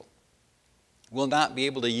people. We'll not be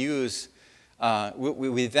able to use,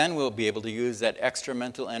 we then will be able to use that extra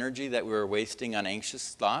mental energy that we were wasting on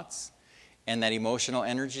anxious thoughts and that emotional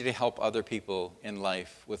energy to help other people in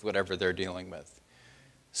life with whatever they're dealing with.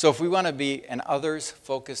 So if we want to be an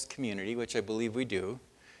others-focused community, which I believe we do,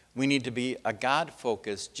 we need to be a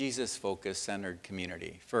God-focused, Jesus-focused, centered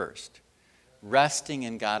community first. Resting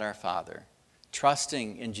in God our Father,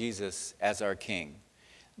 trusting in Jesus as our King.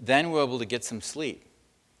 Then we're able to get some sleep,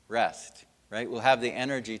 rest, right? We'll have the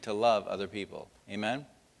energy to love other people. Amen?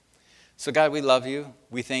 So God, we love you.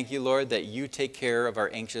 We thank you, Lord, that you take care of our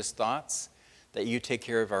anxious thoughts, that you take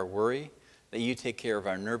care of our worry, that you take care of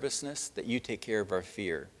our nervousness, that you take care of our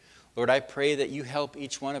fear. Lord, I pray that you help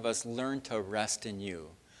each one of us learn to rest in you.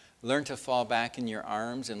 Learn to fall back in your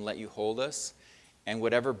arms and let you hold us. And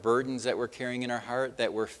whatever burdens that we're carrying in our heart,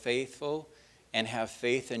 that we're faithful and have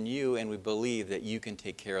faith in you, and we believe that you can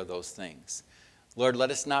take care of those things. Lord,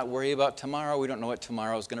 let us not worry about tomorrow. We don't know what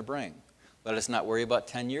tomorrow is going to bring. Let us not worry about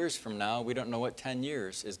 10 years from now. We don't know what 10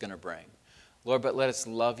 years is going to bring. Lord, but let us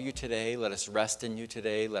love you today. Let us rest in you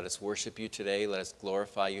today. Let us worship you today. Let us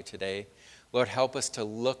glorify you today. Lord, help us to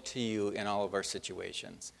look to you in all of our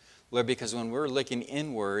situations. Lord, because when we're looking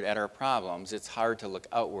inward at our problems, it's hard to look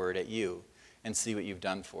outward at you and see what you've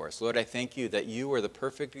done for us. Lord, I thank you that you are the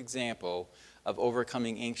perfect example of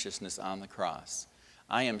overcoming anxiousness on the cross.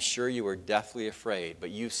 I am sure you were deathly afraid,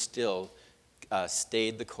 but you still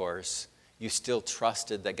stayed the course. You still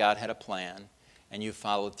trusted that God had a plan, and you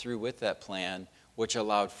followed through with that plan, which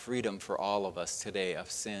allowed freedom for all of us today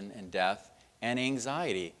of sin and death and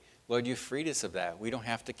anxiety. Lord, you freed us of that. We don't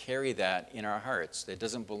have to carry that in our hearts. It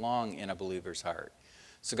doesn't belong in a believer's heart.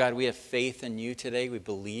 So God, we have faith in you today. We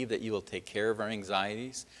believe that you will take care of our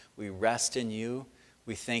anxieties. We rest in you.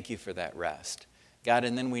 We thank you for that rest. God,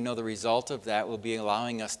 and then we know the result of that will be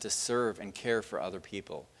allowing us to serve and care for other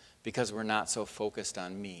people because we're not so focused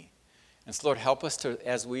on me. And so, Lord, help us to,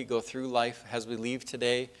 as we go through life, as we leave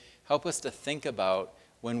today, help us to think about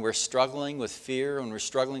when we're struggling with fear, when we're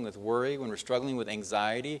struggling with worry, when we're struggling with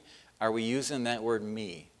anxiety, are we using that word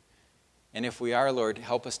me? And if we are, Lord,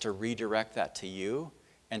 help us to redirect that to you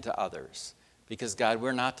and to others. Because, God,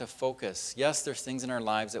 we're not to focus. Yes, there's things in our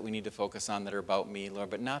lives that we need to focus on that are about me,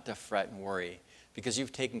 Lord, but not to fret and worry. Because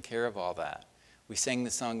you've taken care of all that. We sang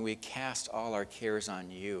the song, we cast all our cares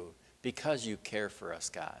on you because you care for us,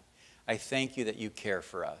 God. I thank you that you care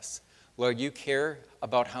for us. Lord, you care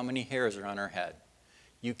about how many hairs are on our head.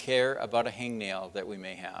 You care about a hangnail that we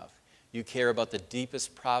may have. You care about the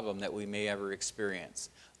deepest problem that we may ever experience.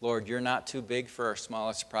 Lord, you're not too big for our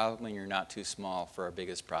smallest problem, and you're not too small for our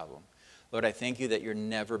biggest problem. Lord, I thank you that you're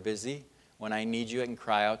never busy. When I need you, I can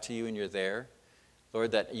cry out to you and you're there.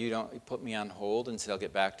 Lord, that you don't put me on hold and say I'll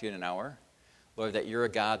get back to you in an hour. Lord, that you're a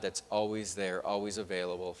God that's always there, always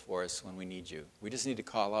available for us when we need you. We just need to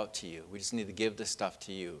call out to you. We just need to give this stuff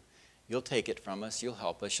to you. You'll take it from us. You'll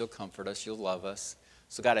help us. You'll comfort us. You'll love us.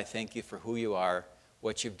 So God, I thank you for who you are,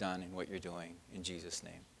 what you've done, and what you're doing. In Jesus'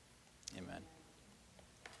 name, amen.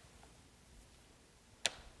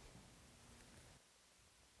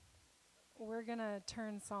 We're going to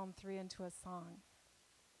turn Psalm 3 into a song.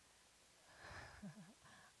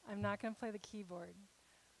 I'm not going to play the keyboard.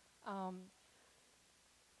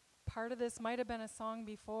 Part of this might have been a song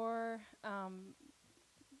before,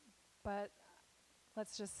 but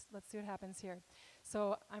let's see what happens here.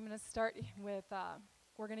 So I'm going to start with,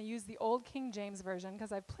 we're going to use the old King James Version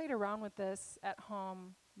because I've played around with this at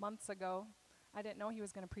home months ago. I didn't know he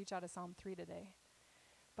was going to preach out of Psalm 3 today.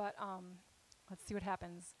 But let's see what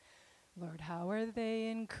happens. Lord, how are they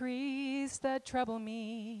increased that trouble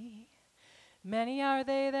me? Many are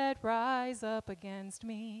they that rise up against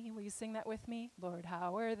me. Will you sing that with me? Lord,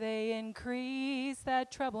 how are they increased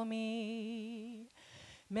that trouble me?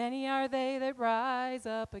 Many are they that rise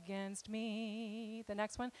up against me. The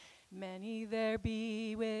next one. Many there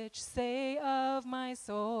be which say of my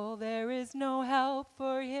soul, there is no help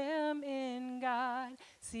for him in God.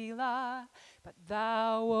 Selah. But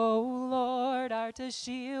thou, O Lord, art a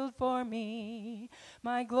shield for me,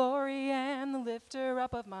 my glory and the lifter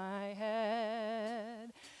up of my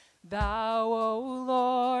head. Thou, O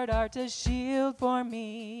Lord, art a shield for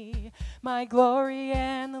me, my glory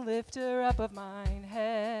and the lifter up of mine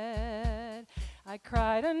head. I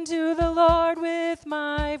cried unto the Lord with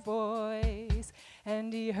my voice,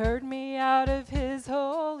 and he heard me out of his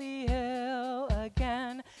holy hill.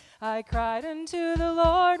 Again I cried unto the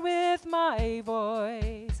Lord with my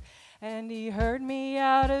voice, and he heard me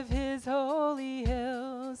out of his holy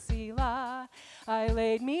hill. Selah. I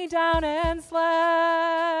laid me down and slept.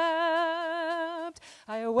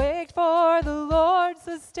 I awaked, for the Lord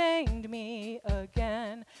sustained me.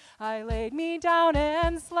 Again I laid me down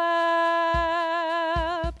and slept.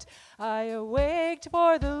 I awaked,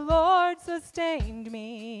 for the Lord sustained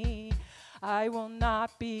me. I will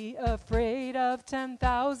not be afraid of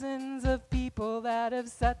 10,000s of people that have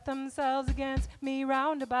set themselves against me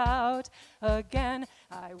round about. Again,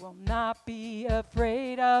 I will not be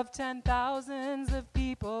afraid of 10,000s of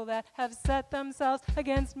people that have set themselves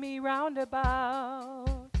against me round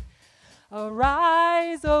about.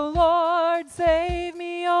 Arise, O Lord, save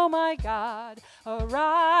me, O my God.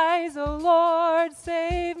 Arise, O Lord,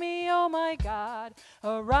 save me, O my God.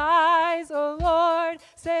 Arise, O Lord,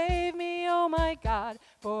 save me, O my God.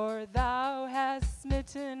 For thou hast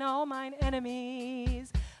smitten all mine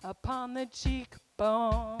enemies upon the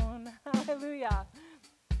cheekbone. Hallelujah.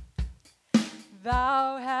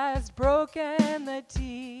 Thou hast broken the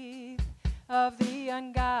teeth of the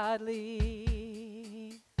ungodly.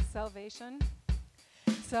 Salvation.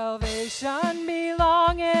 Salvation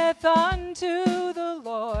belongeth unto the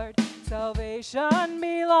Lord. Salvation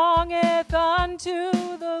belongeth unto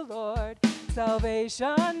the Lord.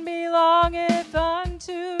 Salvation belongeth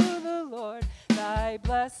unto the Lord. Thy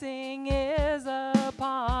blessing is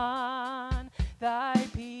upon thy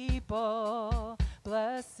people.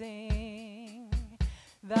 Blessing.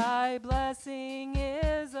 Thy blessing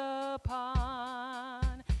is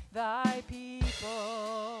upon thy people.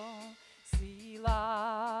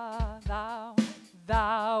 Selah.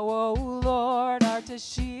 Thou, O Lord, art a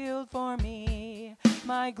shield for me,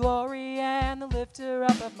 my glory and the lifter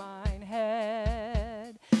up of mine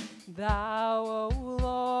head. Thou, O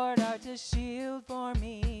Lord, art a shield for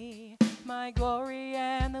me, my glory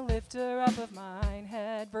and the lifter up of mine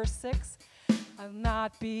head. Verse 6. I'll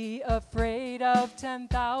not be afraid of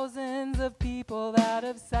 10,000s of people that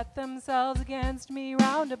have set themselves against me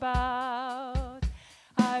round about.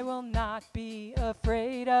 I will not be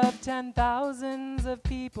afraid of 10,000s of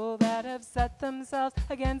people that have set themselves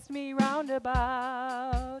against me round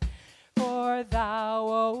about. For thou,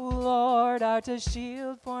 O Lord, art a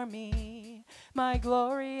shield for me, my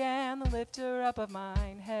glory and the lifter up of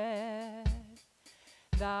mine head.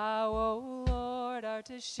 Thou, O Lord, art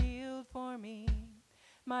a shield for me,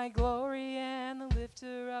 my glory and the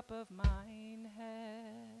lifter up of mine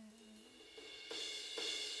head.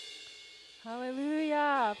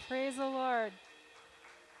 Hallelujah. Praise the Lord.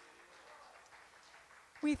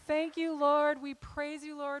 We thank you, Lord. We praise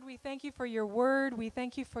you, Lord. We thank you for your word. We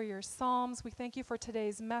thank you for your psalms. We thank you for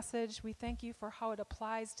today's message. We thank you for how it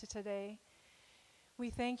applies to today. We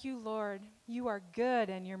thank you, Lord. You are good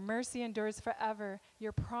and your mercy endures forever.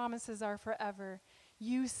 Your promises are forever.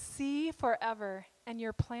 You see forever and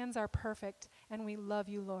your plans are perfect. And we love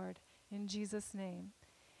you, Lord. In Jesus' name,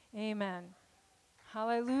 amen.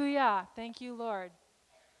 Hallelujah. Thank you, Lord.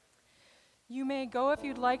 You may go if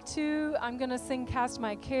you'd like to. I'm going to sing Cast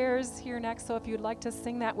My Cares here next, so if you'd like to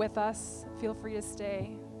sing that with us, feel free to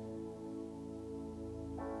stay.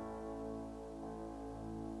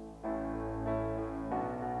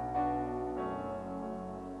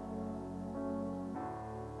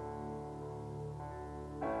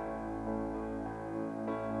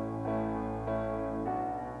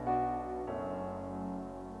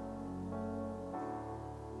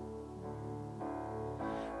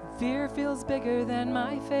 fear feels bigger than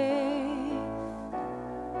my faith,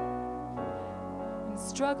 and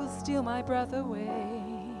struggles steal my breath away.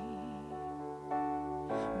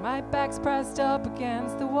 My back's pressed up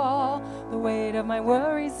against the wall, the weight of my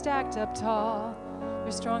worries stacked up tall.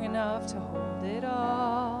 You're strong enough to hold it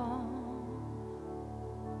all.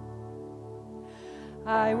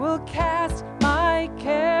 I will cast my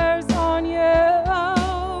cares on you.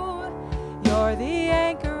 You're the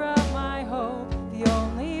anchor of my hope, the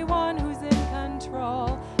only one who's in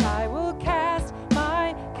control. I will cast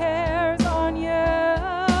my cares on you.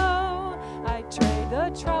 I trade the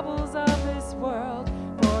troubles of this world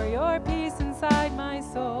for your peace inside my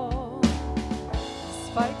soul. This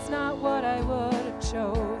fight's not what I would have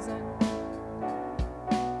chosen.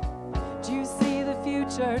 Do you see the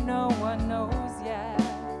future no one knows yet?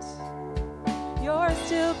 You're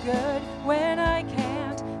still good when I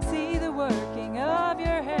can't see the working of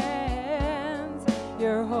your hands.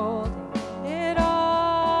 You're holding it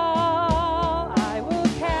all. I will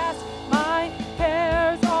cast my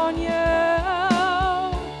cares on you.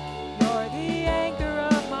 You're the anchor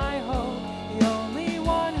of my hope, the only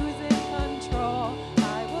one who's in control.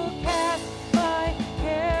 I will cast my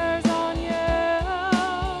cares on you.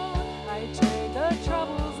 I trade the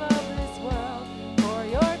troubles of this world for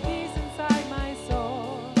your peace inside my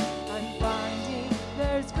soul. I'm finding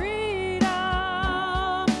there's freedom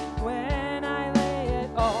when I lay it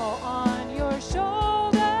all on your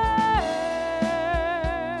shoulders.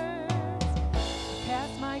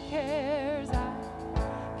 Cast my cares, I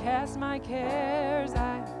cast my cares,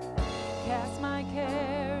 I cast my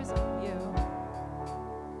cares on you.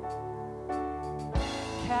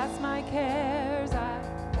 Cast my cares, I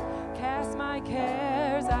cast my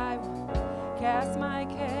cares, I will cast my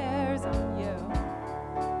cares on you.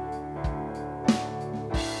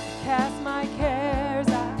 Cast my cares,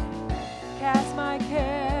 I cast my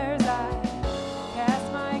cares, I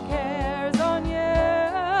cast my cares on you.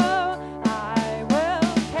 I will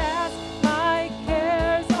cast my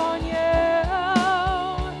cares on you.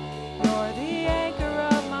 You're the anchor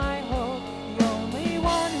of my hope, the only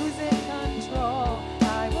one who's in control.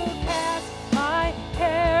 I will cast my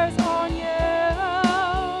cares on you.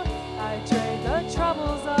 I trade the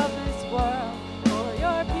troubles of this world for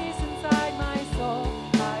your peace inside my soul.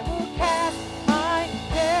 I will cast my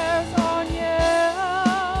cares on you.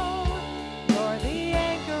 You're the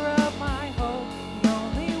anchor of my hope, the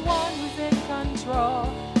only one who's in control.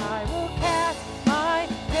 I will cast my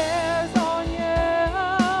cares on you.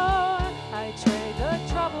 I trade the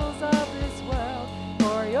troubles of this world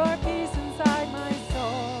for your peace inside my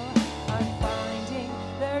soul. I'm finding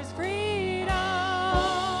there's freedom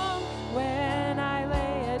when I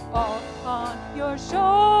lay it all on your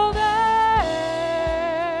shoulders.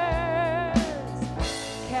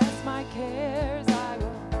 Cast my cares, I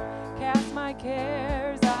will cast my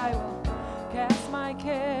cares, I will cast my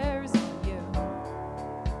cares on you.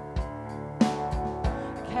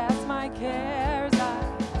 Cast my cares,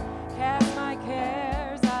 I cast my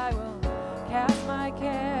cares, I will cast my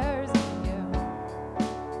cares on you.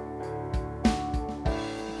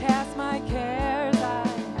 Cast my cares, I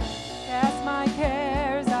cast my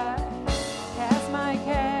cares, I cast my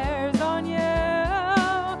cares on you.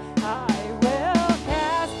 I will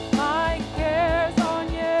cast my cares on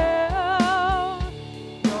you.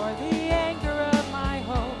 You're the anchor of my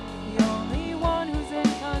hope, the only one who's in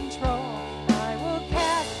control. I will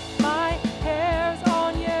cast my cares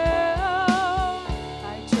on you.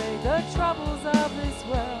 I trade the troubles of this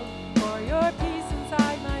world for your peace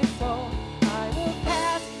inside my soul. I will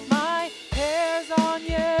cast my cares on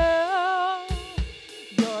you.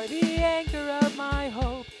 You're the anchor of my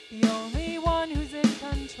hope, the only one who's in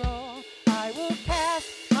control. I will cast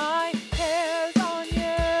my cares on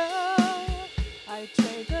you. I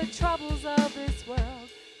trade the troubles of this world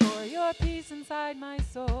for your peace inside my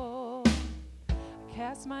soul. I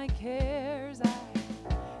cast my cares, I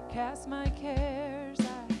cast my cares,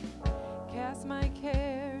 I cast my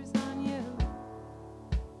cares on you.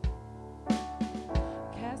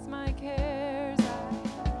 Cast my cares, I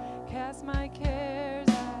cast my cares,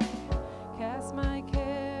 I cast my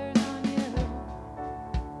cares on you.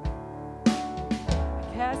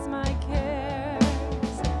 Cast my cares,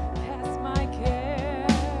 cast my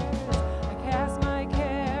cares, I cast my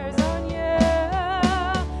cares on you.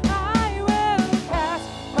 I will cast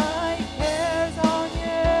my cares on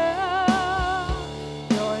you.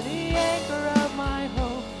 You're the anchor of my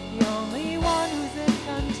hope, the only one who's in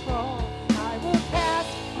control. I will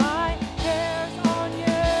cast my cares on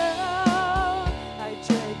you. I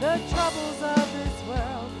trade the troubles of this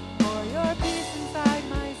world for your peace inside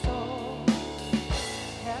my soul.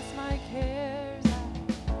 Cast my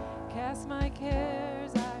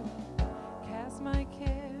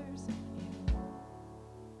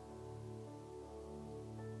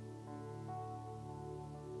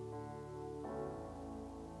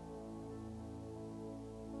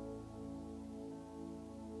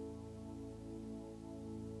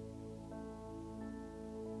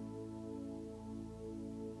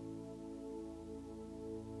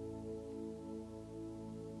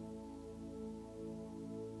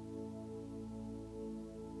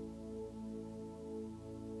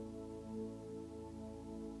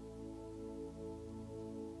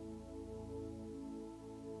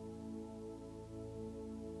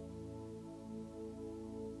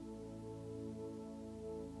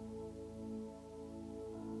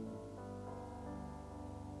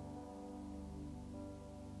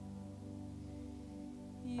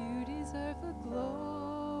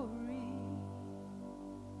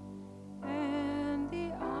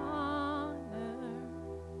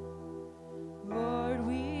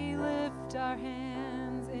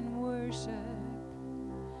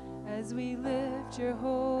as we lift your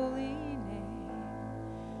holy name.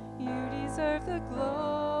 You deserve the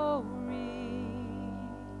glory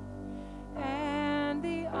and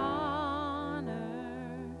the honor.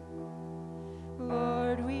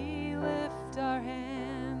 Lord, we lift our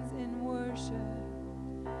hands in worship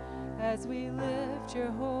as we lift your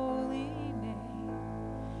holy name.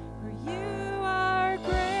 For you are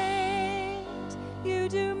great, you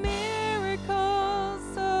do miracles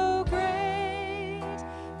so great.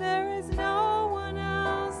 There is no one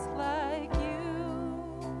else like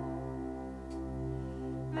you.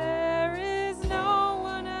 There is no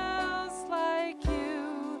one else like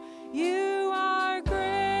you. You are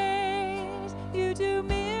great, you do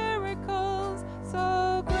miracles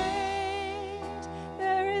so great.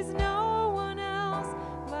 There is no one else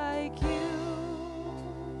like you.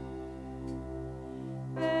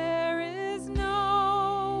 There is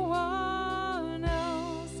no one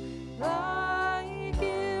else like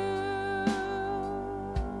you.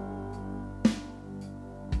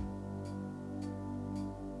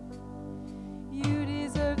 You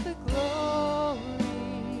deserve the glory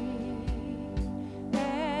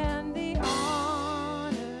and the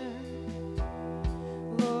honor.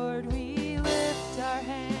 Lord, we lift our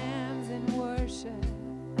hands in worship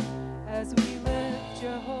as we lift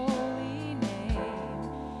your holy name.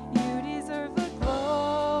 You deserve the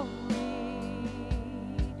glory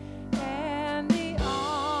and the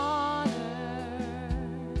honor.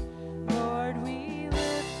 Lord, we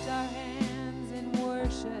lift our hands in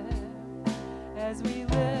worship as we